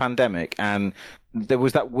we've had this pandemic and there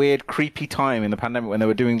was that weird, creepy time in the pandemic when they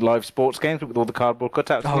were doing live sports games with all the cardboard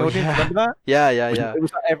cutouts in the audience. Yeah. Remember that? Yeah. It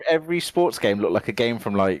was like every sports game looked like a game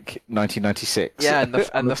from like 1996. Yeah,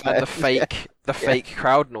 and the fake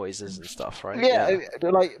crowd noises and stuff, right? Yeah,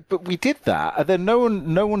 but we did that, and then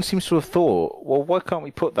no one seems to have thought, well, why can't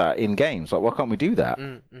we put that in games? Like, why can't we do that?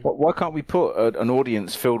 Why can't we put an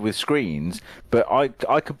audience filled with screens? But I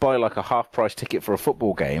could buy like a half-price ticket for a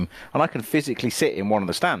football game, and I can physically sit in one of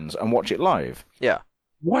the stands and watch it live. Yeah.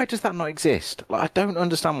 Why does that not exist? Like, I don't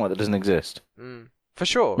understand why that doesn't exist. For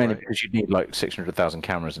sure. Mainly because you'd need like 600,000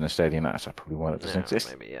 cameras in a stadium. That's probably why that doesn't exist.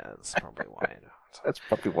 Maybe, yeah, that's probably why. That's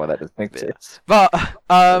probably why that doesn't exist. But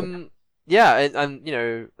yeah,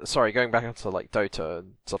 and sorry, going back into like Dota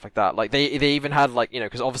and stuff like that. Like they even had like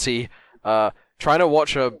because obviously trying to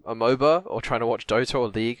watch a MOBA or trying to watch Dota or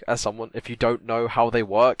League as someone, if you don't know how they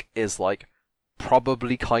work, is like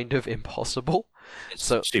probably kind of impossible.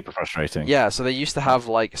 It's super frustrating. Yeah, so they used to have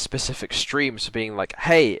like specific streams for being like,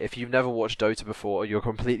 hey, if you've never watched Dota before or you're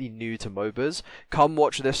completely new to MOBAs, come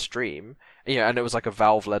watch this stream. And it was like a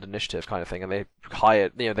Valve-led initiative kind of thing, and they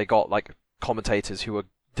hired, they got like commentators who were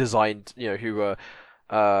designed, who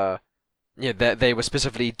were, they were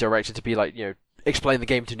specifically directed to be like, explain the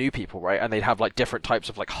game to new people, right? And they'd have like different types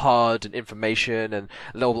of like HUD and information and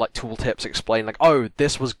little like tooltips explain like, oh,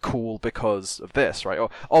 this was cool because of this, right? Or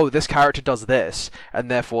oh, this character does this, and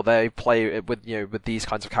therefore they play with with these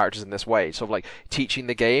kinds of characters in this way. Sort of like teaching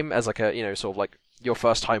the game as like a sort of like your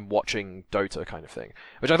first time watching Dota kind of thing,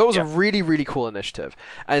 which I thought was a really, really cool initiative.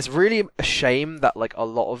 And it's really a shame that like a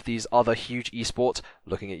lot of these other huge esports,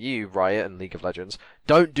 looking at you, Riot and League of Legends,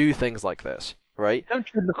 don't do things like this. Right? Don't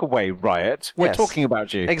you look away, Riot. We're talking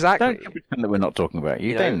about you. Exactly. Don't pretend that we're not talking about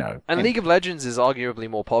you. They know. And League of Legends is arguably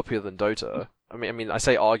more popular than Dota. I mean, I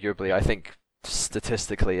say arguably. I think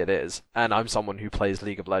statistically it is. And I'm someone who plays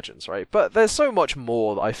League of Legends, right? But there's so much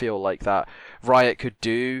more that I feel like that Riot could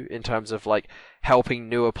do in terms of like helping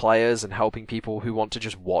newer players and helping people who want to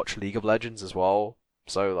just watch League of Legends as well.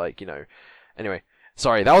 So like anyway.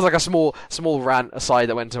 Sorry, that was like a small rant aside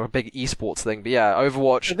that went to a big esports thing. But yeah,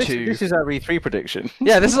 Overwatch 2. This is our E3 prediction.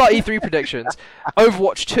 Yeah, this is our E3 predictions.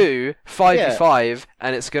 Overwatch 2, 5v5,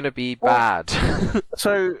 and it's gonna be bad.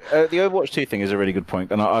 So the Overwatch 2 thing is a really good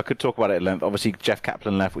point, and I could talk about it at length. Obviously, Jeff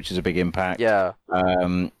Kaplan left, which is a big impact. Yeah.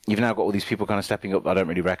 You've now got all these people kind of stepping up that I don't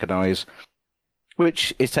really recognise,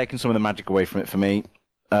 which is taking some of the magic away from it for me.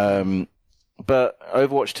 But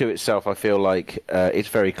Overwatch 2 itself, I feel like it's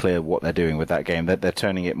very clear what they're doing with that game. They're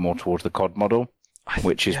turning it more towards the COD model,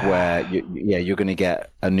 which is where you're going to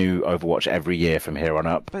get a new Overwatch every year from here on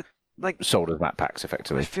up. But like sold as map packs,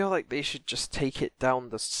 effectively. I feel like they should just take it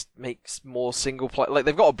down make more single player. Like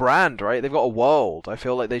they've got a brand, right? They've got a world. I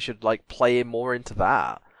feel like they should like play more into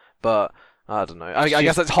that. But I don't know. I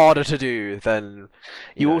guess it's harder to do than.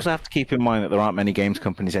 You also have to keep in mind that there aren't many games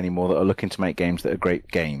companies anymore that are looking to make games that are great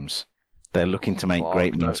games. They're looking to make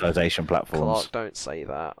great monetization platforms. Clark, don't say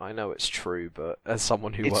that. I know it's true, but as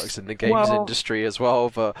someone who works in the games industry as well,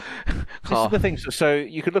 but this is the thing. So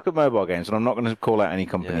you could look at mobile games, and I'm not going to call out any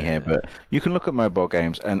company here, but you can look at mobile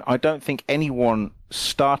games, and I don't think anyone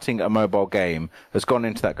starting a mobile game has gone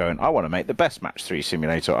into that going, I want to make the best Match 3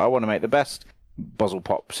 simulator. I want to make the best Puzzle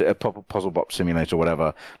Bop simulator, or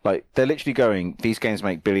whatever. Like they're literally going, these games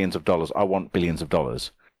make billions of dollars. I want billions of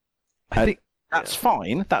dollars. I think. That's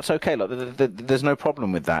fine. That's okay. Like, there's no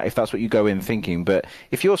problem with that if that's what you go in thinking. But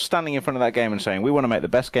if you're standing in front of that game and saying, we want to make the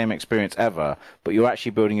best game experience ever, but you're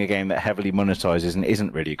actually building a game that heavily monetizes and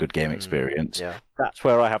isn't really a good game experience, that's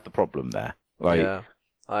where I have the problem there. Like, yeah.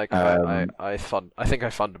 I think I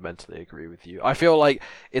fundamentally agree with you. I feel like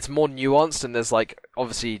it's more nuanced, and there's like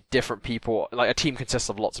obviously different people. Like a team consists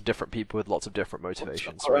of lots of different people with lots of different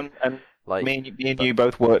motivations. Right? And like me and you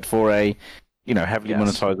both worked for a heavily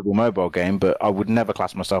monetizable mobile game, but I would never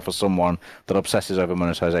class myself as someone that obsesses over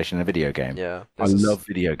monetization in a video game. Yeah, I love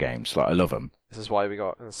video games. Like I love them. This is why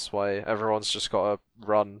everyone's just got to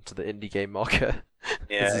run to the indie game market.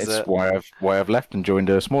 Yeah, it's why I've left and joined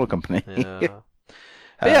a smaller company. Yeah.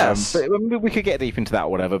 But we could get deep into that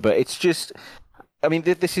or whatever, but it's just, I mean,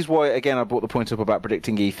 this is why, again, I brought the point up about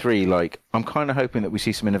predicting E3. Like, I'm kind of hoping that we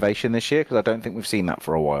see some innovation this year, because I don't think we've seen that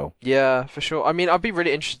for a while. Yeah, for sure. I mean, I'd be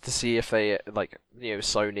really interested to see if they, like,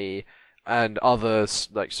 Sony and others,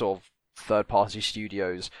 like, sort of third-party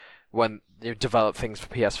studios, when they develop things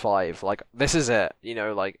for PS5, like, this is it,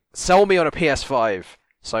 like, sell me on a PS5,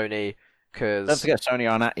 Sony. Don't forget, Sony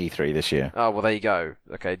aren't at E3 this year. Oh, well, there you go.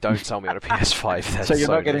 Okay, don't sell me on a PS5 then. So you're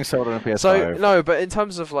not getting sold on a PS5? So, no, but in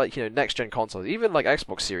terms of, like, next-gen consoles, even, like,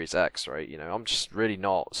 Xbox Series X, right, I'm just really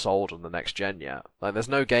not sold on the next gen yet. Like, there's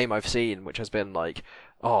no game I've seen which has been, like,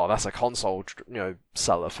 oh, that's a console,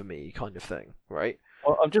 seller for me kind of thing, right?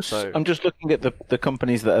 Well, I'm just looking at the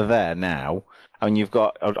companies that are there now, and you've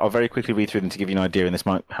got. I'll very quickly read through them to give you an idea, and this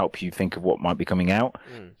might help you think of what might be coming out.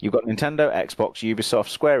 You've got Nintendo, Xbox, Ubisoft,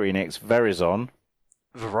 Square Enix, Verizon,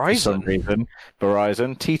 for some reason,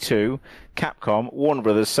 Verizon, T2, Capcom, Warner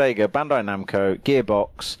Brothers, Sega, Bandai Namco,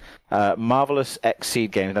 Gearbox, Marvelous Xseed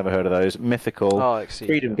Games, never heard of those, Mythical, Xseed,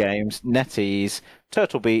 Freedom Games, NetEase,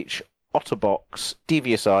 Turtle Beach, Otterbox,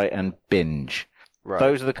 DVSI, and Binge. Right.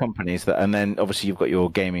 Those are the companies and then obviously you've got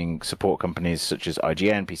your gaming support companies such as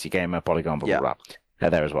IGN, PC Gamer, Polygon, blah, blah, blah.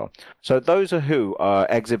 They're there as well. So those are who are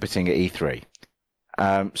exhibiting at E3.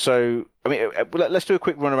 So, I mean, let's do a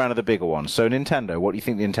quick run around of the bigger ones. So Nintendo, what do you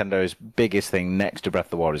think Nintendo's biggest thing next to Breath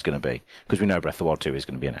of the Wild is going to be? Because we know Breath of the Wild 2 is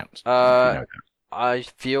going to be announced. I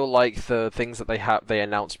feel like the things that they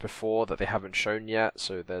announced before that they haven't shown yet.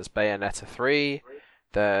 So there's Bayonetta 3.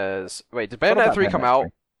 Did Bayonetta 3 come out?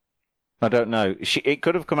 I don't know. It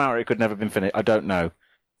could have come out or it could never have been finished. I don't know.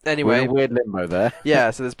 Anyway. We're in a weird limbo there.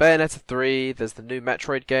 Yeah, so there's Bayonetta 3, there's the new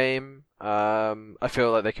Metroid game. I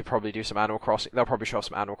feel like they could probably do some Animal Crossing. They'll probably show off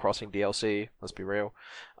some Animal Crossing DLC, let's be real.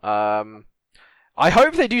 I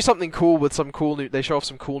hope they do something cool with they show off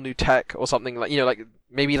some cool new tech or something like, like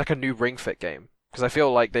maybe like a new Ring Fit game. Because I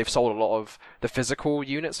feel like they've sold a lot of the physical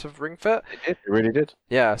units of Ring Fit. They really did.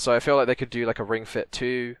 Yeah, so I feel like they could do like a Ring Fit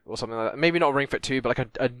 2 or something like that. Maybe not Ring Fit 2, but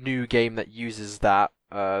like a new game that uses that.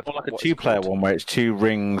 Or like a two-player one where it's two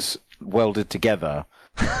rings welded together,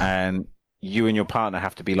 and you and your partner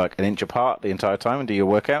have to be like an inch apart the entire time and do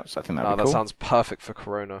your workouts. I think that'd be cool. That sounds perfect for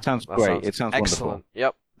Corona. Sounds great. It sounds excellent.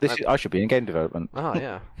 Wonderful. Yep. I should be in game development. Oh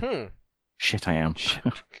yeah. Shit, I am.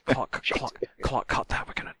 Clock, cut that.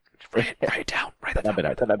 We're gonna. Write it down. Cut that bit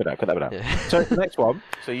out. Yeah. So the next one.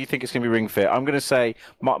 So you think it's going to be Ring Fit? I'm going to say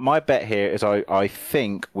my bet here is I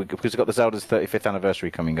think because we've got the Zelda's 35th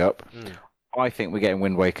anniversary coming up. I think we're getting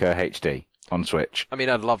Wind Waker HD on Switch. I mean,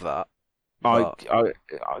 I'd love that. But...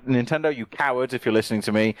 Nintendo, you cowards, if you're listening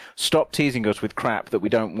to me, stop teasing us with crap that we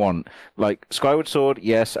don't want. Like, Skyward Sword,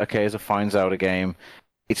 yes, okay, is a fine Zelda game.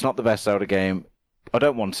 It's not the best Zelda game. I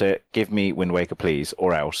don't want it. Give me Wind Waker, please,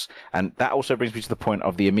 or else. And that also brings me to the point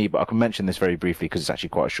of the amiibo. I can mention this very briefly because it's actually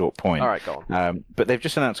quite a short point. All right, go on. But they've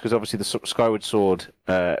just announced, because obviously the Skyward Sword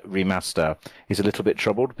remaster is a little bit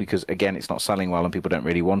troubled because, again, it's not selling well and people don't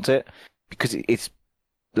really want it. Because it's,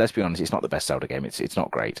 let's be honest, it's not the best Zelda game. It's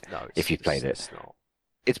not great if you've played it. It's not.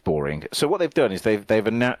 It's boring. So what they've done is they've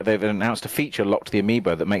announced a feature locked to the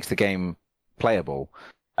amiibo that makes the game playable.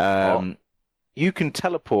 You can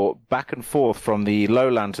teleport back and forth from the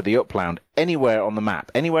lowland to the upland anywhere on the map,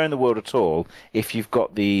 anywhere in the world at all, if you've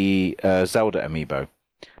got the Zelda amiibo.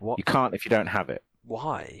 What? You can't if you don't have it.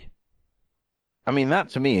 Why? I mean, that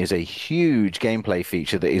to me is a huge gameplay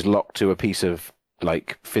feature that is locked to a piece of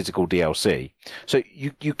like physical DLC. So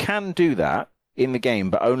you can do that in the game,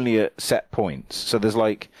 but only at set points. So there's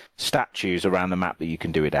like statues around the map that you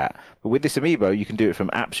can do it at. But with this amiibo, you can do it from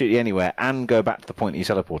absolutely anywhere and go back to the point that you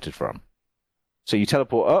teleported from. So you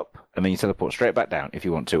teleport up, and then you teleport straight back down if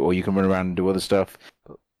you want to, or you can run around and do other stuff.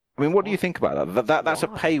 I mean, what do you think about that? That's a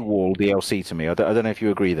paywall DLC to me. I don't know if you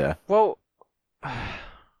agree there. Well,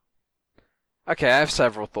 okay, I have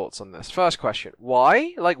several thoughts on this. First question: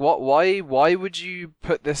 why? Like, what? Why would you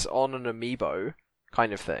put this on an amiibo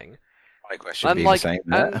kind of thing? My question being the same.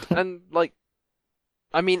 And like,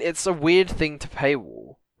 I mean, it's a weird thing to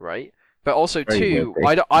paywall, right? But also, too,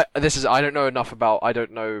 I don't know enough about. I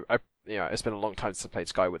don't know. It's been a long time since I played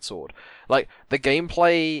Skyward Sword. Like, the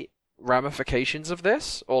gameplay ramifications of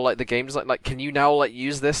this, or like the game's like can you now like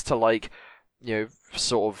use this to like,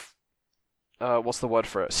 sort of, what's the word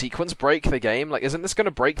for it? Sequence break the game? Like, isn't this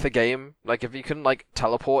gonna break the game? Like, if you can like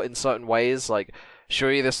teleport in certain ways, like,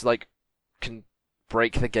 surely this like can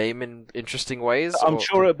break the game in interesting ways. I'm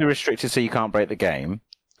sure it'll be restricted so you can't break the game.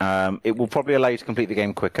 It will probably allow you to complete the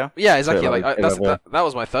game quicker. Yeah, exactly. That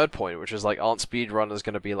was my third point, which is like, aren't speedrunners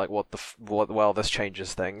going to be like, well, this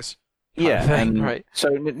changes things? Right. So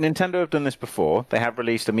Nintendo have done this before. They have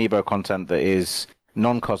released amiibo content that is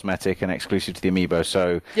non-cosmetic and exclusive to the amiibo.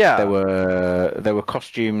 So there were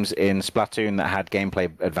costumes in Splatoon that had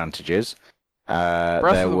gameplay advantages.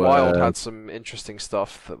 Breath of the Wild had some interesting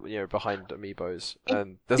stuff that, behind amiibos,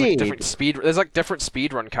 and there's like different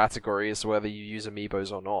speedrun categories whether you use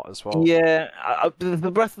amiibos or not as well. Yeah,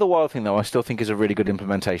 the Breath of the Wild thing though, I still think is a really good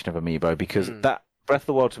implementation of amiibo because that Breath of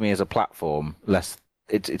the Wild to me is a platform less.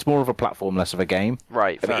 It's more of a platform, less of a game.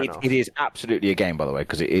 Right. Fair enough. It is absolutely a game, by the way,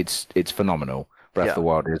 because it's phenomenal. Breath of the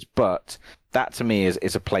Wild is, but that to me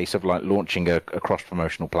is a place of like launching a cross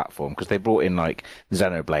promotional platform because they brought in like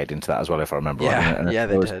Xenoblade into that as well, if I remember right. They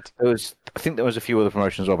did. I think there was a few other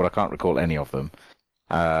promotions as well, but I can't recall any of them.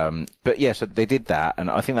 But yeah, so they did that,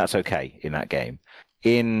 and I think that's okay in that game.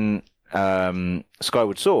 In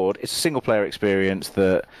Skyward Sword, it's a single player experience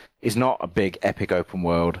that is not a big epic open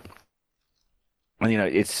world. And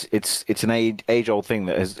it's an age-old thing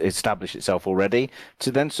that has established itself already.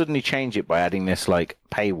 To then suddenly change it by adding this like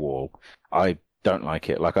paywall, I don't like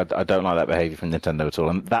it. Like I don't like that behavior from Nintendo at all.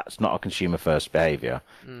 And that's not a consumer-first behavior.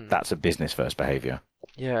 That's a business-first behavior.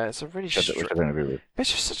 Yeah, it's a really which I don't agree with.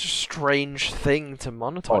 It's just such a strange thing to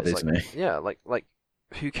monetize. Odd, isn't it? Yeah, like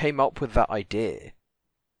who came up with that idea?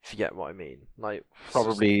 If you get what I mean, like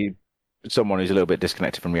probably someone who's a little bit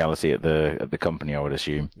disconnected from reality at the company, I would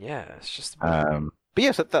assume. Yeah, it's just. But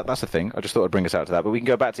yes, that's the thing. I just thought I'd bring us out to that. But we can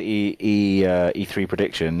go back to E3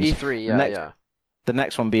 predictions. E3, The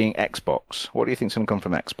next one being Xbox. What do you think's going to come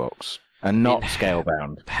from Xbox? And not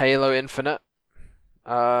Scalebound. Halo Infinite.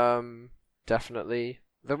 Definitely.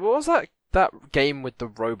 What was that game with the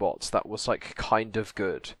robots that was like kind of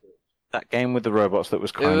good? That game with the robots that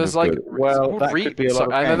was kind of like, good. Well, that could be a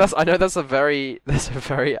lot of games. I know that's a very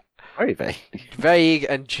very vague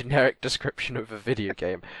and generic description of a video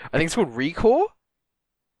game. I think it's called Recore.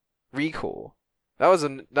 Recore. That was a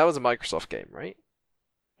Microsoft game, right?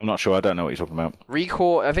 I'm not sure. I don't know what you're talking about.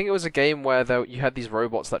 Recore. I think it was a game where you had these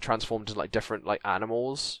robots that transformed into like different like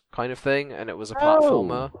animals, kind of thing, and it was a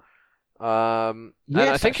platformer. And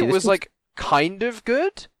I think it was like kind of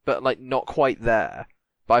good, but like not quite there.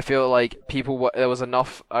 But I feel like there was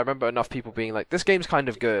enough. I remember enough people being like, "This game's kind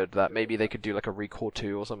of good," that maybe they could do like a Recore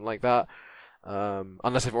 2 or something like that.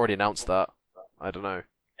 Unless they've already announced that. I don't know.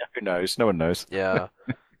 Yeah, who knows? No one knows. Yeah.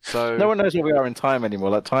 So no one knows where we are in time anymore.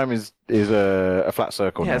 Like time is a flat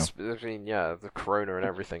circle now. I mean, the corona and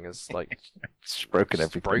everything is like it's broken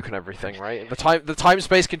everything. Broken everything, right? The time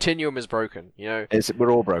space continuum is broken. We're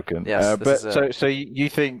all broken. Yes. So you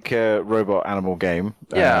think robot animal game?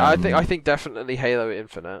 Yeah, I think definitely Halo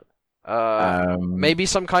Infinite. Maybe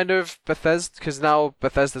some kind of Bethesda, because now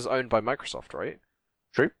Bethesda's owned by Microsoft, right?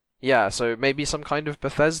 True. Yeah, so maybe some kind of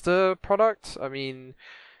Bethesda product. I mean,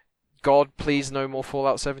 God, please no more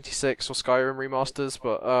Fallout 76 or Skyrim remasters,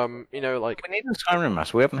 but like We need a Skyrim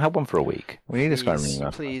remaster. We haven't had one for a week. We need a Skyrim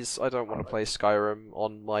remaster. please, I don't want to play Skyrim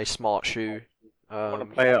on my smart shoe. I want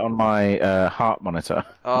to play it on my heart monitor.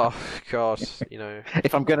 Oh God,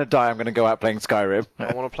 If I'm gonna die, I'm gonna go out playing Skyrim.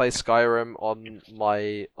 I want to play Skyrim on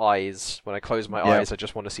my eyes. When I close my eyes, I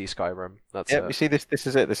just want to see Skyrim. That's it. You see, this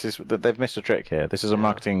is it. They've missed a trick here. This is a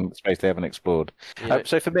marketing space they haven't explored. Yeah.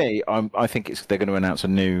 So for me, I think they're going to announce a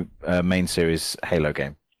new main series Halo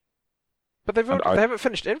game. But they haven't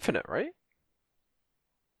finished Infinite, right?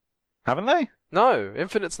 Haven't they? No,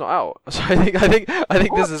 Infinite's not out. So I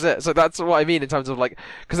think this is it. So that's what I mean in terms of like,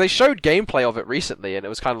 because they showed gameplay of it recently, and it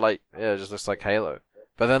was kind of like, yeah, it just looks like Halo.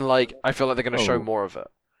 But then like, I feel like they're going to show more of it.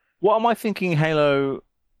 What am I thinking? Halo?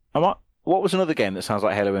 What was another game that sounds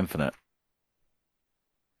like Halo Infinite?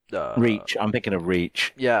 Reach. I'm thinking of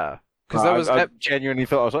Reach. Yeah, because there was. I genuinely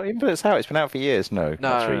thought I was like, Infinite's out. It's been out for years. No,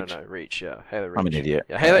 no, Reach. Yeah, Halo Reach. I'm an idiot.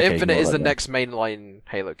 Yeah, Halo Infinite is the next mainline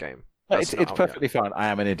Halo game. It's perfectly fine. I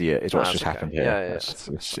am an idiot. Is what's just happened here. Yeah.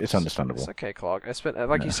 It's understandable. It's okay, Clark. It's been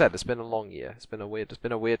like you said. It's been a long year. It's been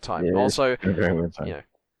a weird time. Yeah, also, a very weird time.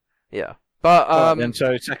 yeah. But and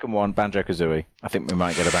so second one, Banjo-Kazooie. I think we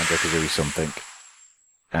might get a Banjo-Kazooie something.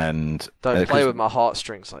 And don't play with my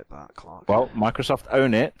heartstrings like that, Clark. Well, Microsoft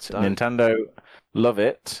own it. Don't. Nintendo love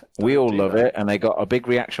it. We all love it, and they got a big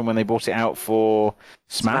reaction when they brought it out for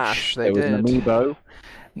Smash. They was did. an amiibo.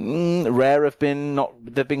 Rare have been not.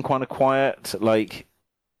 They've been kind of quiet. Like,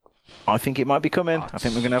 I think it might be coming. I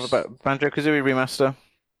think we're gonna have a Banjo-Kazooie remaster.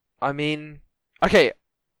 I mean, okay,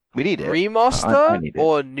 we need it. Remaster I need it.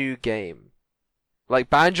 or new game, like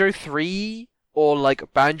Banjo 3 or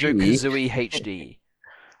like Banjo-Kazooie HD.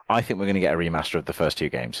 I think we're gonna get a remaster of the first two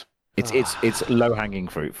games. It's low hanging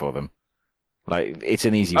fruit for them. Like, it's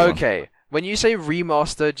an easy one. Okay. When you say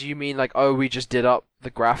remaster, do you mean like, oh, we just did up the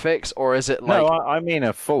graphics, or is it like No, I mean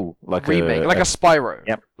a full remake, like a Spyro?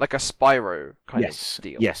 Yep. Like a Spyro kind of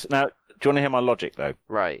deal. Yes. Now, do you want to hear my logic though?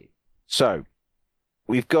 Right. So,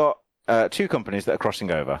 we've got two companies that are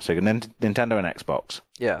crossing over. So Nintendo and Xbox.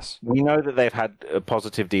 Yes. We know that they've had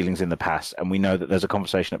positive dealings in the past, and we know that there's a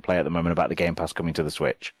conversation at play at the moment about the Game Pass coming to the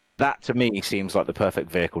Switch. That to me seems like the perfect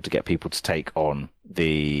vehicle to get people to take on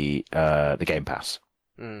the Game Pass.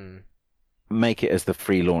 Make it as the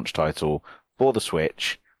free launch title for the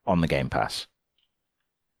Switch on the Game Pass.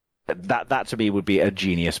 That to me would be a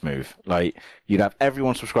genius move. Like, you'd have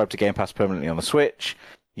everyone subscribed to Game Pass permanently on the Switch.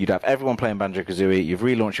 You'd have everyone playing Banjo-Kazooie. You've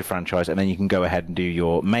relaunched your franchise, and then you can go ahead and do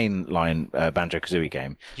your mainline Banjo-Kazooie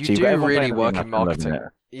game. You do really work in marketing.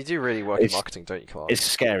 You do really work in marketing, don't you, Clark? It's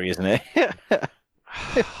scary, isn't it?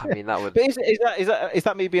 I mean, that would. But is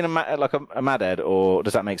that me being a madhead, or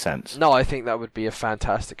does that make sense? No, I think that would be a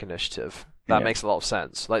fantastic initiative. That makes a lot of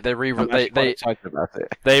sense. Like they excited about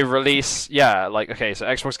it. They release so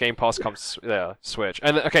Xbox Game Pass comes Switch,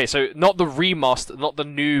 and okay, so not the remaster, not the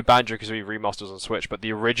new Banjo-Kazooie remasters on Switch, but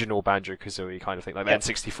the original Banjo-Kazooie kind of thing. Like the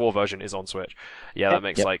N64 version is on Switch. Yeah, that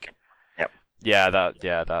makes that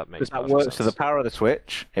makes. That works to the power of the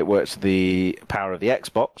Switch. It works to the power of the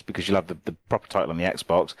Xbox, because you'll have the proper title on the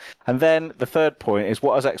Xbox. And then the third point is,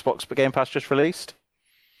 what has Xbox Game Pass just released?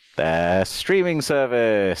 Their streaming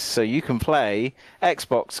service. So you can play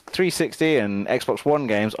Xbox 360 and Xbox One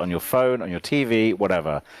games on your phone, on your TV,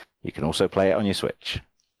 whatever. You can also play it on your Switch.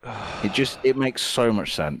 It makes so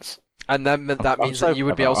much sense. And then that means that you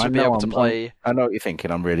would be able to play. I know what you're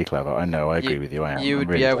thinking. I'm really clever. I know. I agree with you. I am. You would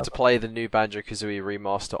be able to play the new Banjo-Kazooie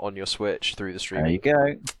remaster on your Switch through the streaming. There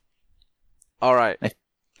you go. All right.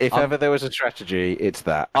 If ever there was a strategy, it's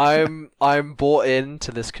that. I'm bought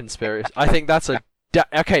into this conspiracy. I think that's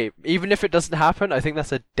okay. Even if it doesn't happen, I think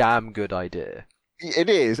that's a damn good idea. It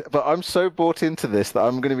is, but I'm so bought into this that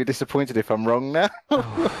I'm going to be disappointed if I'm wrong now.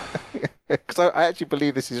 Because I actually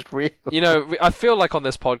believe this is real. I feel like on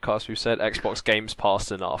this podcast we've said Xbox Games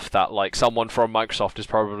Pass enough that like someone from Microsoft is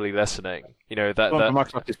probably listening.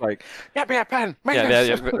 Microsoft is like, yeah, pen.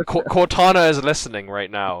 Cortana is listening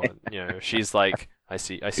right now. And, she's like, I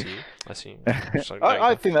see. So,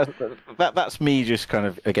 I think that's me just kind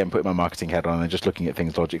of, again, putting my marketing head on and just looking at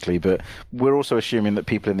things logically. But we're also assuming that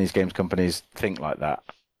people in these games companies think like that.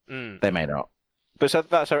 They may not. But so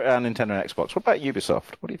that's our Nintendo and Xbox. What about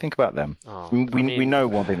Ubisoft? What do you think about them? We know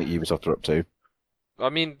one thing that Ubisoft are up to. I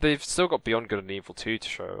mean, they've still got Beyond Good and Evil 2 to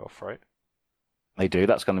show off, right? They do.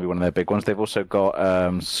 That's going to be one of their big ones. They've also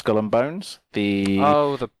got Skull and Bones, the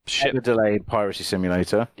ship delayed piracy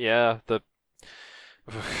simulator. Yeah,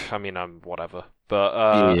 I mean, whatever.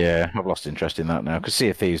 But yeah, I've lost interest in that now because Sea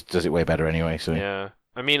of Thieves does it way better anyway. So yeah.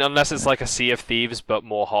 I mean, unless it's like a Sea of Thieves but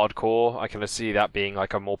more hardcore, I can see that being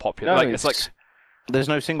like a more popular. no, Like it's like there's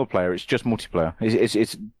no single player. It's just multiplayer.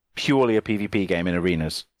 It's purely a PvP game in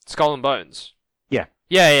arenas. Skull and Bones. Yeah.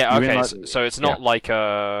 Yeah. You mean Okay, like- so it's not like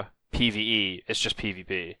a PvE. It's just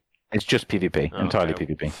PvP. It's just PvP, entirely Okay,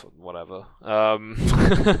 PvP. Whatever.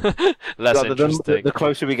 Less interesting. The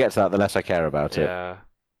closer we get to that, the less I care about it. Yeah.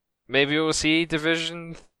 Maybe we'll see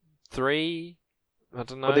Division 3. I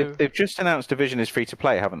don't know. Well, they've just announced Division is free to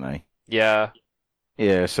play, haven't they? Yeah.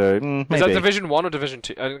 Yeah, so maybe. Is that Division 1 or Division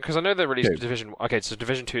 2? Because I know they released Two. Division. Okay, so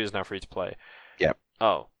Division 2 is now free to play. Yep.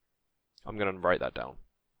 Oh. I'm going to write that down.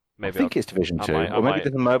 I think it's Division 2. Or maybe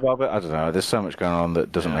there's a mobile bit. I don't know. There's so much going on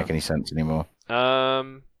that doesn't make any sense anymore.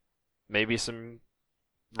 Maybe some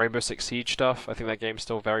Rainbow Six Siege stuff. I think that game's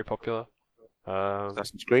still very popular.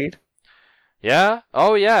 Assassin's Creed? Yeah.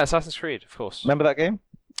 Oh yeah, Assassin's Creed, of course. Remember that game?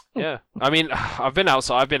 Yeah. I mean, I've been out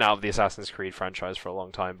of the Assassin's Creed franchise for a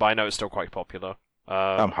long time, but I know it's still quite popular.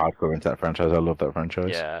 I'm hardcore into that franchise. I love that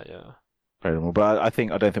franchise. Yeah. But I don't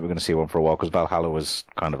think we're going to see one for a while because Valhalla was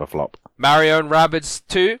kind of a flop. Mario and Rabbids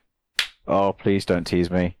 2. Oh, please don't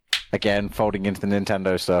tease me. Again, folding into the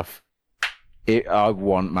Nintendo stuff. I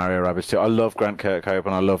want Mario Rabbids 2. I love Grant Kirkhope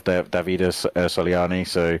and I love Davide Soliani,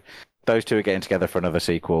 so those two are getting together for another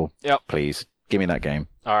sequel. Yep. Please, give me that game.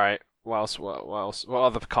 All right. What else? What else? What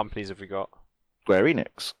other companies have we got? Square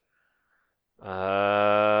Enix.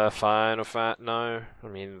 Final Fantasy. No, I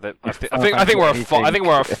mean, I think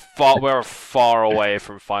we're far away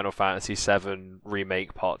from Final Fantasy VII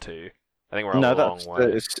Remake Part 2. I think we're a long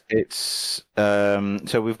way. It's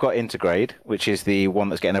so we've got Intergrade, which is the one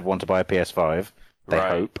that's getting everyone to buy a PS5. They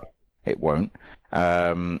hope it won't.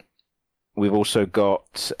 We've also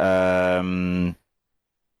got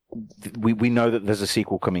we know that there's a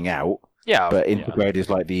sequel coming out. Yeah, but Intergrade is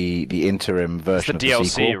like the interim version it's the of the DLC,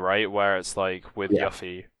 sequel. right? Where it's like with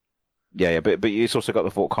Yuffie. Yeah, but it's also got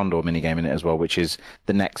the Fort Condor minigame in it as well, which is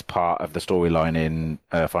the next part of the storyline in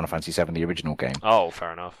Final Fantasy VII, the original game. Oh,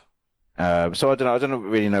 fair enough. So I don't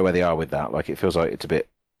really know where they are with that. Like, it feels like it's a bit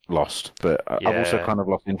lost, but I've also kind of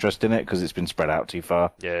lost interest in it because it's been spread out too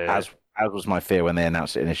far. Yeah. As was my fear when they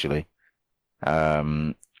announced it initially.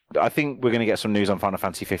 I think we're going to get some news on Final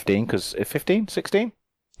Fantasy 15 because 15, 16.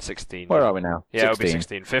 16. Where are we now? Yeah, 16. It'll be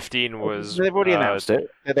 16. 15 was... They've already announced it.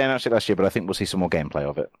 They announced it last year, but I think we'll see some more gameplay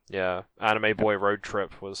of it. Yeah. Anime Boy Road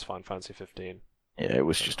Trip was Final Fantasy 15. Yeah, it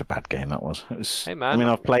was just a bad game, that was. Hey, man. I mean,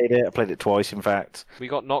 I've played it. I played it twice, in fact. We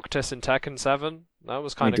got Noctis in Tekken 7. That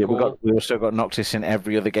was kind of cool. We also got Noctis in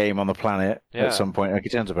every other game on the planet at some point. Like,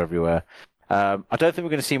 it turns up everywhere. I don't think we're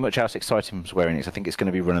going to see much else exciting from Square Enix. I think it's going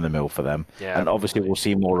to be run-of-the-mill for them. Yeah, and obviously we'll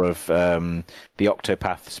see more of the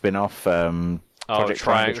Octopath spin-off. Project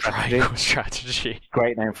Triangle Strategy.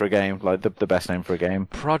 Great name for a game, like the best name for a game.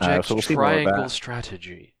 Project Triangle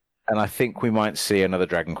Strategy. And I think we might see another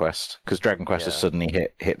Dragon Quest, because Dragon Quest has suddenly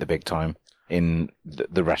hit the big time in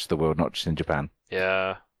the rest of the world, not just in Japan.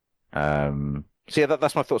 Yeah. So yeah,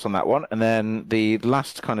 that's my thoughts on that one. And then the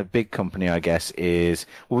last kind of big company, I guess, is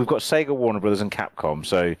we've got Sega, Warner Brothers, and Capcom.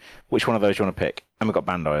 So which one of those do you want to pick? And we've got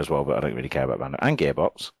Bandai as well, but I don't really care about Bandai. And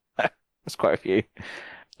Gearbox. That's quite a few.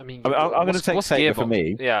 I'm going to take Sega Gearbox? for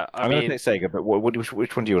me. Yeah, I'm going to take Sega, but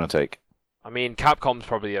which one do you want to take? I mean, Capcom's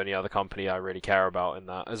probably the only other company I really care about in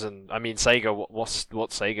that. Sega. What's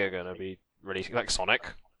Sega going to be releasing? Like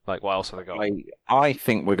Sonic? Like, what else have they got? I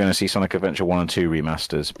think we're going to see Sonic Adventure 1 and 2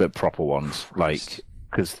 remasters, but proper ones. Like,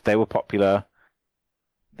 because they were popular.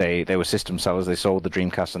 They were system sellers. They sold the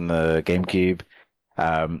Dreamcast and the GameCube.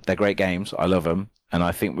 They're great games. I love them. And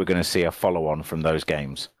I think we're going to see a follow-on from those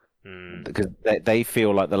games. Because they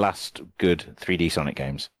feel like the last good 3D Sonic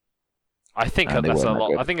games. I think that's a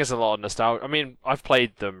lot. I think it's a lot of nostalgia. I mean, I've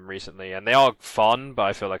played them recently, and they are fun, but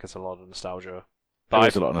I feel like it's a lot of nostalgia.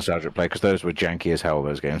 There's a lot of nostalgia at play because those were janky as hell.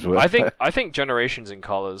 Those games were. I think Generations in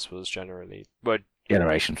Colors was Generations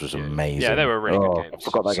was amazing. Yeah, they were really good games. I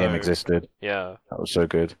forgot that game existed. Yeah, that was so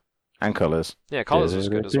good. And Colors. Yeah, Colors was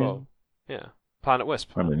good as well. Yeah, Planet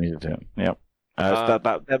Wisp. I really needed it. Yep.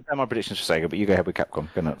 They're my predictions for Sega, but you go ahead with Capcom.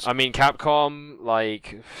 Go nuts. I mean, Capcom,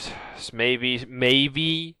 like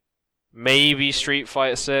maybe Street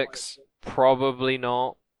Fighter 6. Probably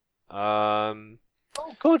not.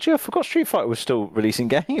 Oh god, yeah, I forgot Street Fighter was still releasing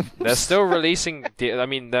games. They're still releasing. I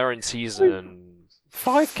mean, they're in season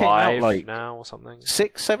 5 came out like now or something.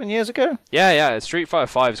 6-7 years ago. Yeah. Street Fighter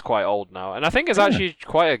 5 is quite old now, and I think it's actually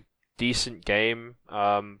quite a decent game.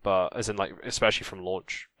 But as in like, especially from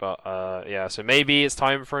launch. But yeah, so maybe it's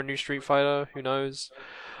time for a new Street Fighter. Who knows?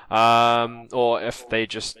 Or if they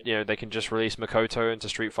just, they can just release Makoto into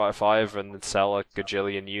Street Fighter 5 and sell a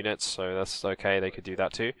gajillion units, so that's okay. They could do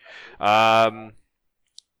that too.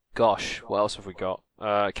 Gosh, what else have we got?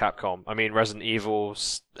 Capcom. I mean, Resident Evil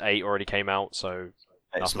 8 already came out, so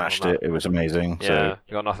It smashed it. It was amazing. yeah, So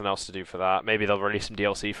you got nothing else to do for that. Maybe they'll release some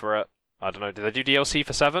DLC for it. I don't know. Did they do DLC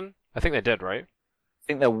for 7? I think they did, right? I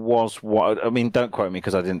think there was what. I mean, don't quote me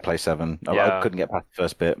because I didn't play 7. Yeah. I couldn't get past the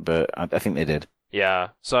first bit, but I think they did. Yeah.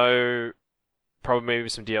 So probably maybe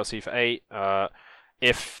some DLC for 8.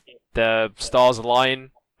 If the stars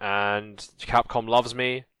align and Capcom loves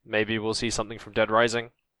me, maybe we'll see something from Dead Rising.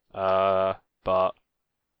 But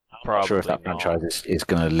I'm not sure if that not. franchise is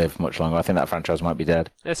going to live much longer. I think that franchise might be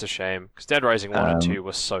dead. It's a shame because Dead Rising 1 and 2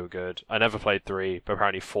 was so good. I never played 3, but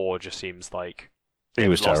apparently 4 just seems like It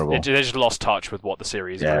was terrible. They just lost touch with what the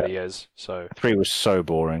series really is. So 3 was so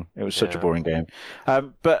boring. It was such a boring game.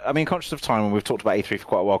 But I mean, conscious of time, and we've talked about E3 for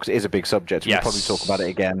quite a while because it is a big subject. We'll probably talk about it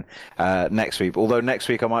again next week. Although next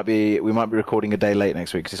week we might be recording a day late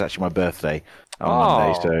next week because it's actually my birthday on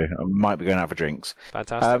Monday, so I might be going out for drinks.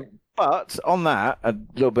 Fantastic. But on that, a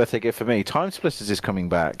little birthday gift for me. Time Splitters is coming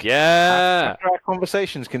back. Yeah. After our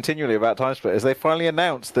conversations continually about Time Splitters, they finally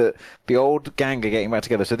announced that the old gang are getting back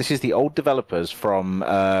together. So this is the old developers from.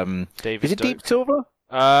 Is it Deep Silver?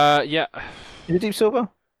 Yeah. Is it Deep Silver?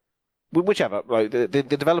 Whichever. Like the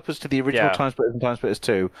developers to the original Time Splitters and Time Splitters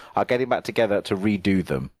 2 are getting back together to redo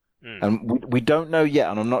them. And we don't know yet,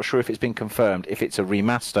 and I'm not sure if it's been confirmed, if it's a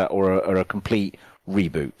remaster or a complete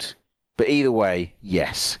reboot. But either way,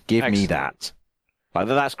 yes, give me that. Like,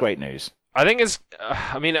 that's great news. I think it's.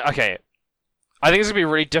 I mean, okay. I think it's gonna be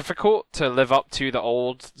really difficult to live up to the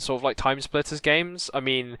old sort of like Time Splitters games. I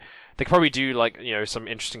mean, they could probably do like some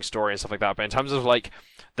interesting story and stuff like that. But in terms of like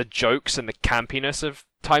the jokes and the campiness of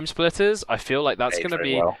Time Splitters, I feel like that's gonna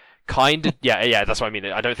be kind of yeah. That's what I mean.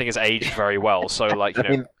 I don't think it's aged very well. So like I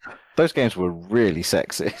mean, those games were really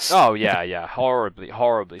sexist. Oh yeah, horribly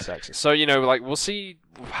sexist. So like we'll see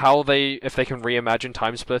if they can reimagine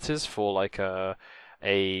Time Splitters for like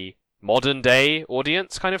a modern day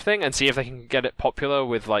audience kind of thing, and see if they can get it popular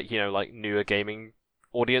with like like newer gaming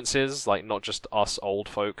audiences, like not just us old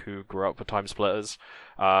folk who grew up with Time Splitters.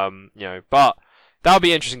 But that would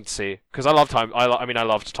be interesting to see because I love I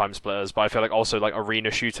loved Time Splitters, but I feel like also like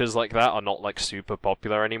arena shooters like that are not like super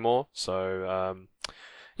popular anymore. So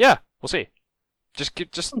yeah, we'll see.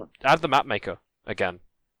 Just add the map maker again,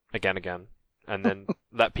 and then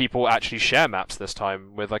let people actually share maps this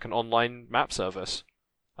time with like an online map service.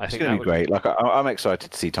 I think it's going to be great. Like I'm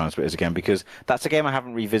excited to see Time Splitters again because that's a game I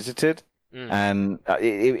haven't revisited, and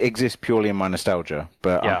it exists purely in my nostalgia.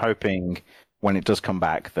 But I'm hoping when it does come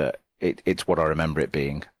back that it's what I remember it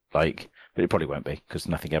being. Like, but it probably won't be because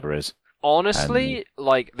nothing ever is. Honestly,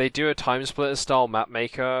 like they do a Time Splitters style map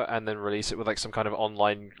maker and then release it with like some kind of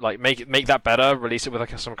online, like make that better. Release it with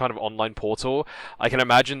like some kind of online portal. I can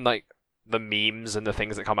imagine like the memes and the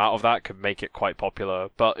things that come out of that could make it quite popular.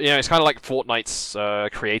 But it's kind of like Fortnite's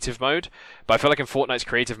creative mode. But I feel like in Fortnite's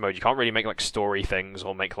creative mode, you can't really make like story things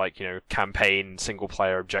or make like campaign single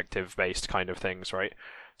player objective based kind of things, right?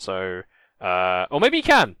 So or maybe you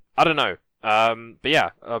can. I don't know. But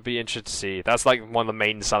yeah, I'll be interested to see. That's like one of the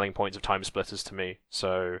main selling points of Time Splitters to me.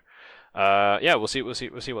 So, yeah, we'll see what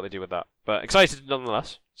they do with that. But excited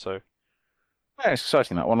nonetheless. So, yeah, it's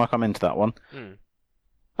exciting that one. Like I'm into that one.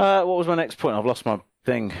 What was my next point? I've lost my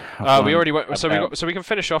thing. We already went. So we can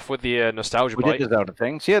finish off with the nostalgia bite. We did the Zelda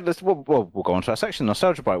things. Yeah, we'll go on to our section,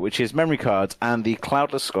 nostalgia bite, which is memory cards and the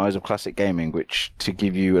cloudless skies of classic gaming. Which, to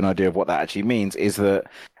give you an idea of what that actually means, is that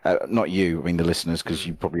not you, I mean the listeners, because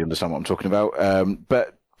you probably understand what I'm talking about.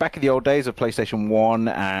 But back in the old days of PlayStation 1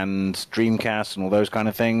 and Dreamcast and all those kind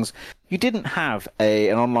of things, you didn't have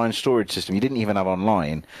an online storage system. You didn't even have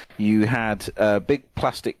online. You had big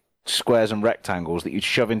plastic squares and rectangles that you'd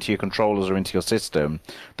shove into your controllers or into your system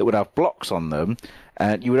that would have blocks on them,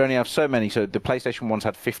 and you would only have so many. So the PlayStation ones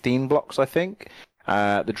had 15 blocks, I think.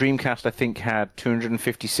 The Dreamcast, I think, had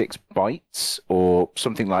 256 bytes or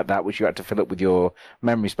something like that, which you had to fill up with your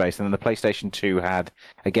memory space. And then the PlayStation 2 had,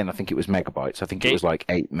 again, I think it was megabytes. I think it was like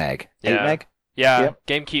 8 meg. 8 meg? Yeah.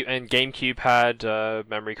 GameCube had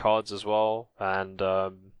memory cards as well, and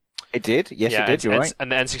it did. Yes, it did. You're right.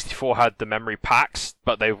 And the N64 had the memory packs,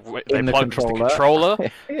 but they plugged into the controller,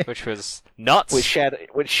 which was nuts. Which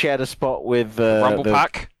shared a spot with Rumble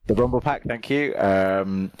Pack. The Rumble Pack. Thank you.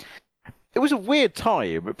 It was a weird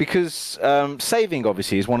time because saving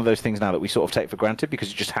obviously is one of those things now that we sort of take for granted because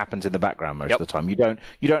it just happens in the background most of the time. You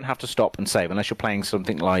don't have to stop and save unless you're playing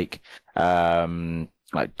something like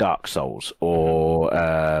Dark Souls or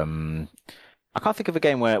I can't think of a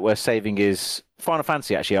game where saving is. Final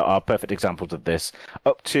Fantasy actually are perfect examples of this.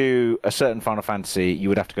 Up to a certain Final Fantasy, you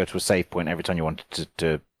would have to go to a save point every time you wanted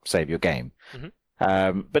to save your game. Hmm.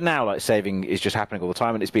 But now, like, saving is just happening all the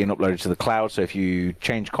time, and it's being uploaded to the cloud. So if you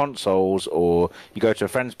change consoles or you go to a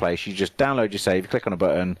friend's place, you just download your save, you click on a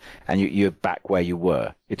button, and you're back where you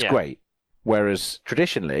were. It's great. Whereas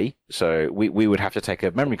traditionally, so we would have to take a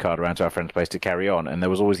memory card around to our friend's place to carry on, and there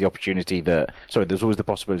was always the there's always the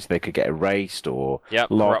possibility they could get erased or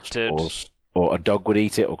lost, corrupted. or a dog would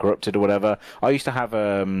eat it or corrupted or whatever. I used to have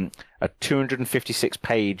a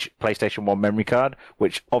 256-page PlayStation 1 memory card,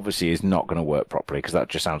 which obviously is not going to work properly because that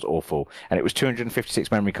just sounds awful. And it was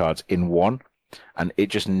 256 memory cards in one, and it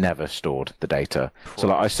just never stored the data. So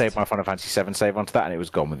like, I saved my Final Fantasy VII save onto that, and it was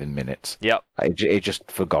gone within minutes. Yep. It just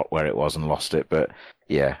forgot where it was and lost it. But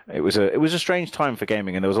yeah, it was a strange time for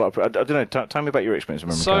gaming, and there was a lot of, I don't know. Tell me about your experience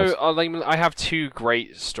with memory cards. I have two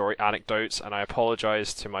great story anecdotes, and I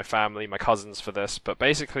apologize to my family, my cousins for this. But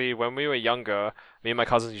basically, when we were younger, me and my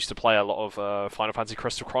cousins used to play a lot of Final Fantasy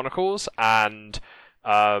Crystal Chronicles and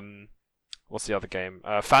what's the other game?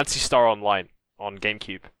 Phantasy Star Online on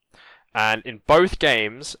GameCube. And in both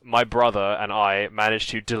games, my brother and I managed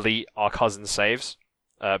to delete our cousin's saves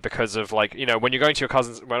because of, like, you know, when you're going to your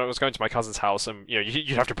cousin's, when I was going to my cousin's house, and you know,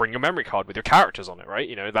 you'd have to bring your memory card with your characters on it, right?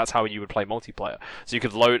 You know, that's how you would play multiplayer. So you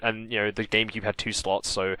could load, and you know, the GameCube had 2 slots,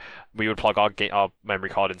 so we would plug our memory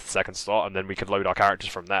card into the second slot, and then we could load our characters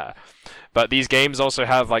from there. But these games also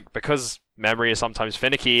have, like, because memory is sometimes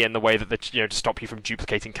finicky in the way that you know, to stop you from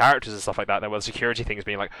duplicating characters and stuff like that. There were security things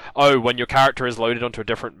being like, oh, when your character is loaded onto a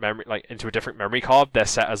different memory, like into a different memory card, they're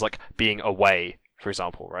set as like being away, for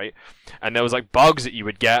example, right? And there was like bugs that you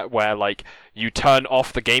would get where like you turn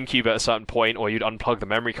off the GameCube at a certain point, or you'd unplug the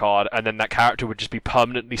memory card, and then that character would just be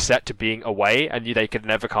permanently set to being away, and they could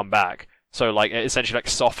never come back. So like it essentially like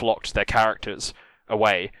soft locked their characters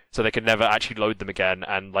away, so they could never actually load them again,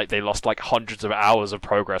 and like they lost like hundreds of hours of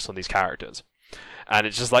progress on these characters. And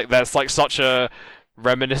it's just like that's like such a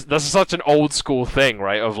that's such an old school thing,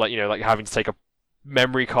 right? Of like, you know, like having to take a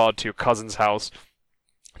memory card to your cousin's house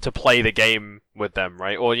to play the game with them,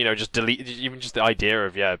 right? Or, you know, just delete, even just the idea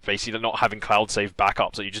of, basically not having cloud save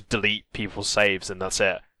backups, so you just delete people's saves and that's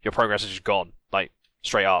it. Your progress is just gone, like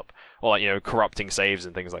straight up. Or like, you know, corrupting saves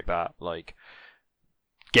and things like that. Like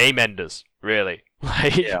game enders, really.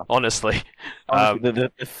 Like, honestly.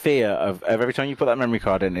 The fear of every time you put that memory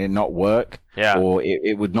card in, it not work, or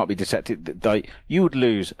it would not be detected. Like, you would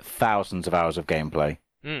lose thousands of hours of gameplay.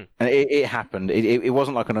 And it happened. It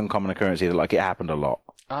wasn't like an uncommon occurrence either. Like, it happened a lot.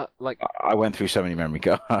 Like I went through so many memory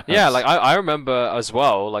cards. Yeah, like I remember as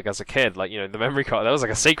well. Like as a kid, like, you know, the memory card. That was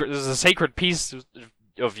like a sacred piece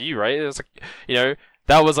of you, right? It was like, you know.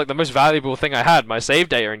 That was like the most valuable thing I had, my save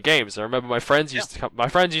data in games. I remember my friends used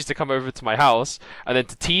to come over to my house, and then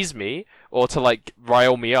to tease me or to like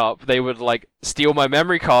rile me up, they would like steal my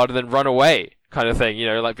memory card and then run away, kind of thing. You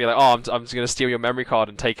know, like be like, oh, I'm just gonna steal your memory card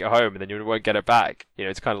and take it home, and then you won't get it back. You know,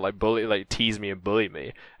 it's kind of like tease me and bully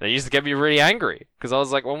me, and it used to get me really angry because I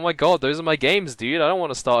was like, oh my god, those are my games, dude. I don't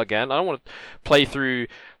want to start again. I don't want to play through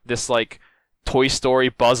this like Toy Story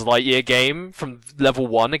Buzz Lightyear game from level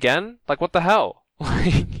 1 again. Like, what the hell?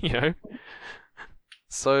 You know,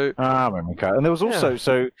 so memory card, and there was also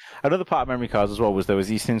so another part of memory cards as well was there was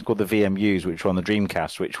these things called the VMUs, which were on the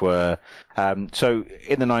Dreamcast, which were so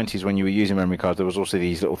in the 90s when you were using memory cards, there was also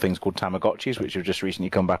these little things called Tamagotchis, which have just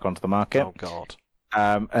recently come back onto the market. Oh god.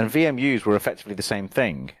 And VMUs were effectively the same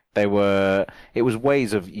thing. It was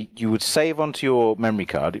ways of, you would save onto your memory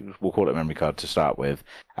card, we'll call it a memory card to start with,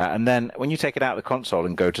 and then when you take it out of the console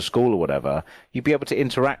and go to school or whatever, you'd be able to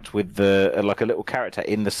interact with like a little character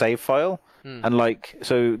in the save file. And like,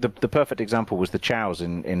 so the perfect example was the Chows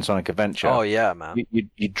in Sonic Adventure. Oh yeah, man.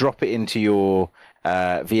 You'd drop it into your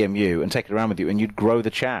VMU and take it around with you, and you'd grow the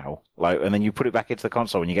Chow, like, and then you put it back into the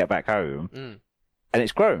console when you get back home, and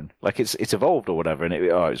it's grown, like it's evolved or whatever, and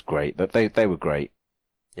it was great. But they were great.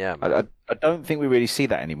 Yeah, man. I don't think we really see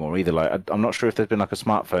that anymore either. Like, I'm not sure if there's been like a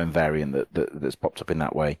smartphone variant that's popped up in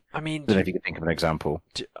that way. I mean, I don't know if you can think of an example.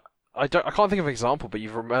 I can't think of an example, but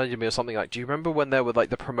you've reminded me of something like, do you remember when there were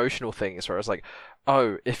like the promotional things where it was like,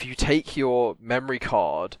 oh, if you take your memory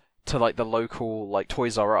card to like the local like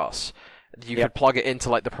Toys R Us, you could plug it into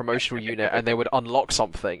like the promotional unit and they would unlock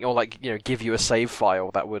something, or like, you know, give you a save file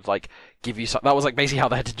that would like give you that was like basically how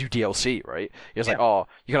they had to do DLC, right? It was like, oh,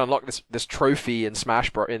 you can unlock this trophy in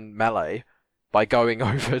in Melee by going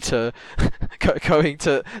over to going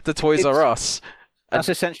to Toys R Us. That's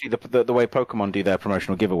essentially the way Pokemon do their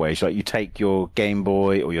promotional giveaways. Like, you take your Game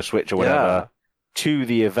Boy or your Switch or whatever, to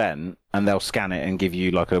the event, and they'll scan it and give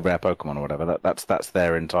you like a rare Pokemon or whatever. That's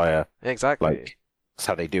their entire Exactly. that's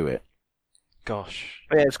how they do it. Gosh.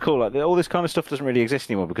 But yeah, it's cool. Like all this kind of stuff doesn't really exist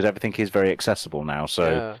anymore because everything is very accessible now. So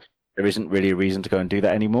Yeah. there isn't really a reason to go and do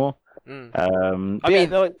that anymore. Mm. I mean,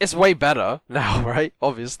 like, it's way better now, right?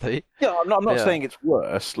 Obviously. yeah, I'm not Yeah. saying it's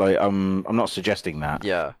worse. Like I'm not suggesting that.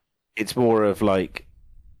 Yeah. It's more of like,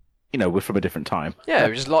 we're from a different time. Yeah,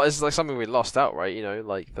 it's like something we lost out, right?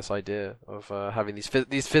 Like this idea of having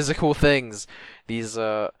these physical things, these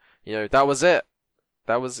that was it.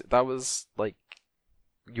 That was like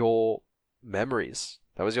your memories.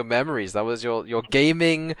 That was your memories. That was your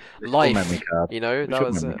gaming life. Memory card. That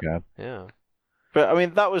was memory it. card. Yeah. But I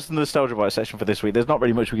mean, that was the nostalgia bite section for this week. There's not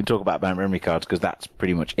really much we can talk about memory cards because that's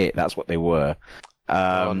pretty much it. That's what they were.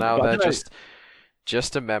 Well, now but I they're don't know-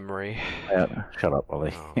 just a memory. Shut up,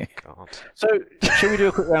 Ollie. Oh God. So, should we do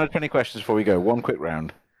a quick round of 20 questions before we go? One quick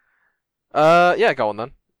round. Yeah, go on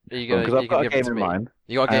then. Are you Because I've got a give it game to in me? mind.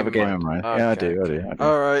 You got a I have game a game in mind. Oh, Yeah, okay, I do.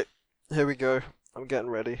 All right, here we go. I'm getting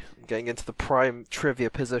ready. I'm getting into the prime trivia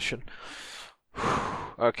position.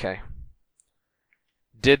 Okay.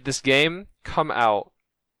 Did this game come out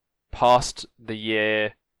past the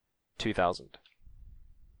year 2000?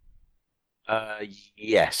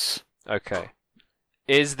 Yes. Okay.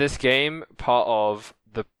 Is this game part of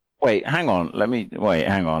the... Wait, hang on.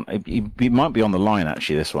 Hang on. It might be on the line,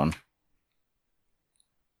 actually, this one.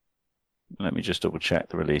 Let me just double check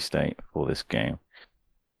the release date for this game.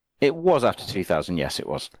 It was after 2000, yes, it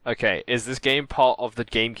was. Okay, is this game part of the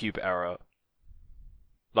GameCube era?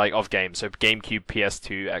 Like, of games, so GameCube,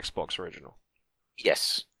 PS2, Xbox original?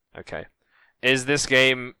 Yes. Okay. Is this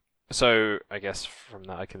game... So, I guess from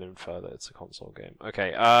that I can infer that it's a console game.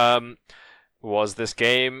 Okay, was this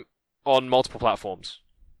game on multiple platforms?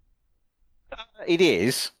 It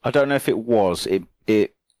is. I don't know if it was. It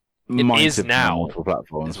might is have been now, on multiple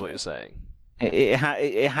platforms. Is what you're saying.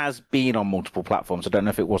 It has been on multiple platforms. I don't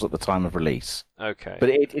know if it was at the time of release. Okay. But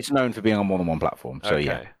it's known for being on more than one platform. So okay.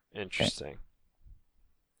 yeah. Interesting.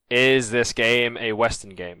 Is this game a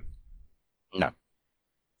Western game? No.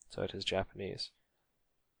 So it is Japanese.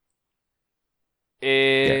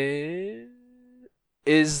 Is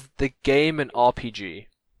the game an RPG?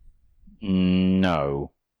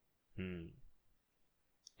 No.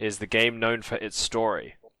 Is the game known for its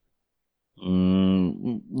story?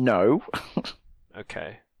 No.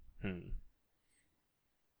 Okay.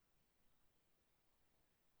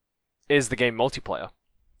 Is the game multiplayer?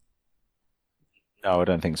 No, I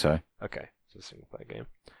don't think so. Okay, it's a single player game.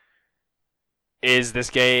 Does this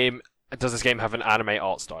game have an anime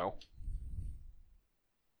art style?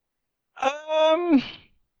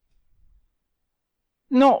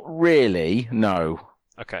 Not really. No.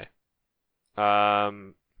 Okay.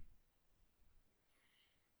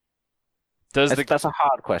 That's a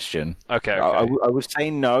hard question. Okay. I would say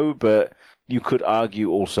no, but you could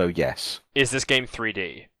argue also yes. Is this game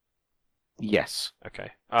 3D? Yes.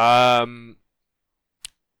 Okay.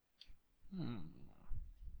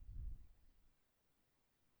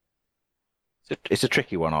 It's a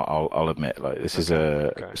tricky one. I'll admit. Like this is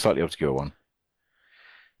a slightly obscure one.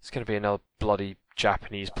 It's going to be another bloody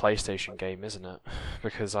Japanese PlayStation game, isn't it?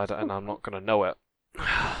 Because I'm not going to know it.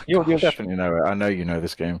 You'll definitely know it. I know you know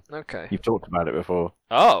this game. Okay. You've talked about it before.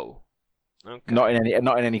 Oh. Okay. Not in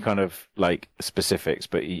any kind of like specifics,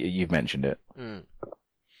 but you've mentioned it.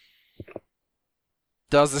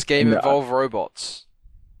 Does this game involve robots?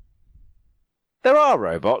 There are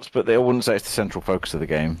robots, but I wouldn't say it's the central focus of the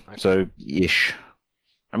game. Okay. So, ish.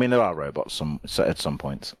 I mean, there are robots at some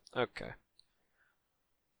points. Okay.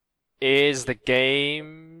 Does the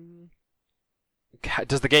game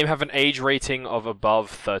have an age rating of above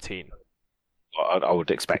 13? I would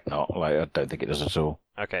expect not. Like, I don't think it does at all.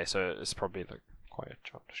 Okay, so it's probably quite a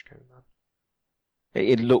childish game then.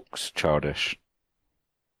 It looks childish.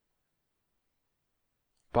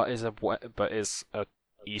 But is a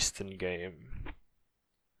Eastern game.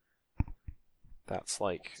 That's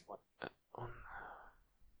like,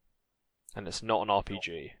 and it's not an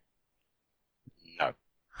RPG. No.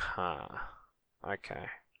 Huh. Okay.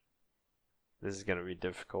 This is gonna be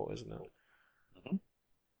difficult, isn't it? Mm-hmm.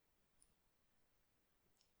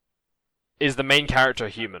 Is the main character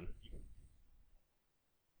human?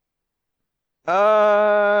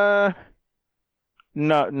 No,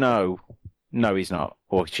 he's not,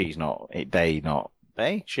 or she's not. They,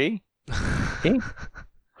 she, he.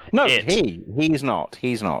 No, he's not.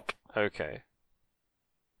 He's not. Okay.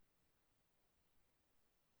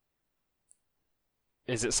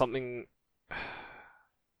 Is it something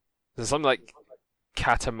like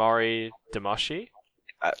Katamari Damacy?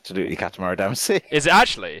 Absolutely, Katamari Damacy. Is it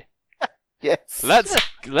actually? Yes.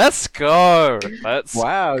 Let's go. Let's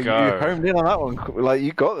Wow, go. you homed in on that one. Like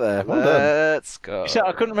you got there. Well done. Let's go. So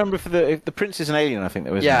I couldn't remember if the prince is an alien. I think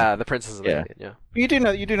there was. Yeah, the Princess of Yeah. Alien. Yeah. You do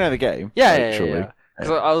know the game. Yeah, like, yeah, surely. yeah.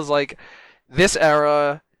 Because I was like, this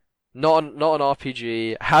era, not an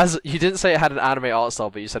RPG, has. You didn't say it had an anime art style,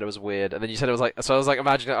 but you said it was weird, and then you said it was like. So I was like,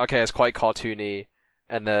 imagining, okay, it's quite cartoony,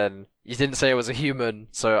 and then you didn't say it was a human,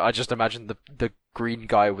 so I just imagined the green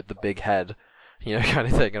guy with the big head, kind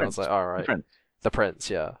of thing, and I was like, all right, the prince,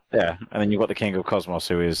 yeah. Yeah, and then you've got the king of Cosmos,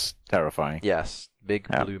 who is terrifying. Yes, big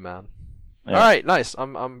blue man. Yeah. All right, nice.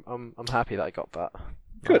 I'm happy that I got that.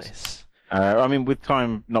 Good. Nice. I mean, with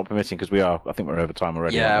time not permitting, because I think we're over time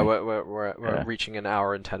already. Yeah, aren't we? we're reaching an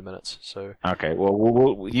hour and 10 minutes. So. Okay,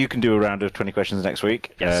 well, you can do a round of 20 questions next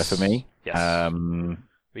week. Yes. For me. Yes.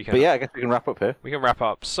 But yeah, I guess we can wrap up here. We can wrap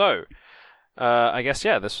up. So, I guess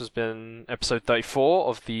this has been episode 34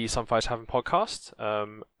 of the Sunfire Tavern podcast.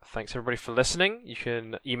 Thanks everybody for listening. You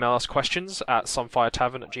can email us questions at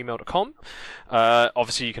sunfiretavern@gmail.com.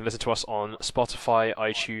 Obviously, you can listen to us on Spotify,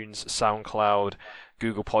 iTunes, SoundCloud,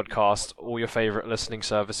 Google Podcast, all your favorite listening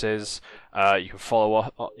services. You can follow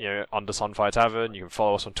us, under Sunfire Tavern. You can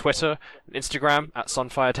follow us on Twitter and Instagram at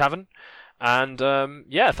Sunfire Tavern. And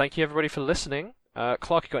thank you everybody for listening.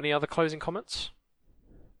 Clark, you got any other closing comments?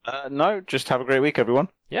 No, just have a great week, everyone.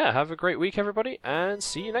 Yeah, have a great week, everybody, and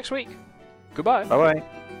see you next week. Goodbye. Bye-bye.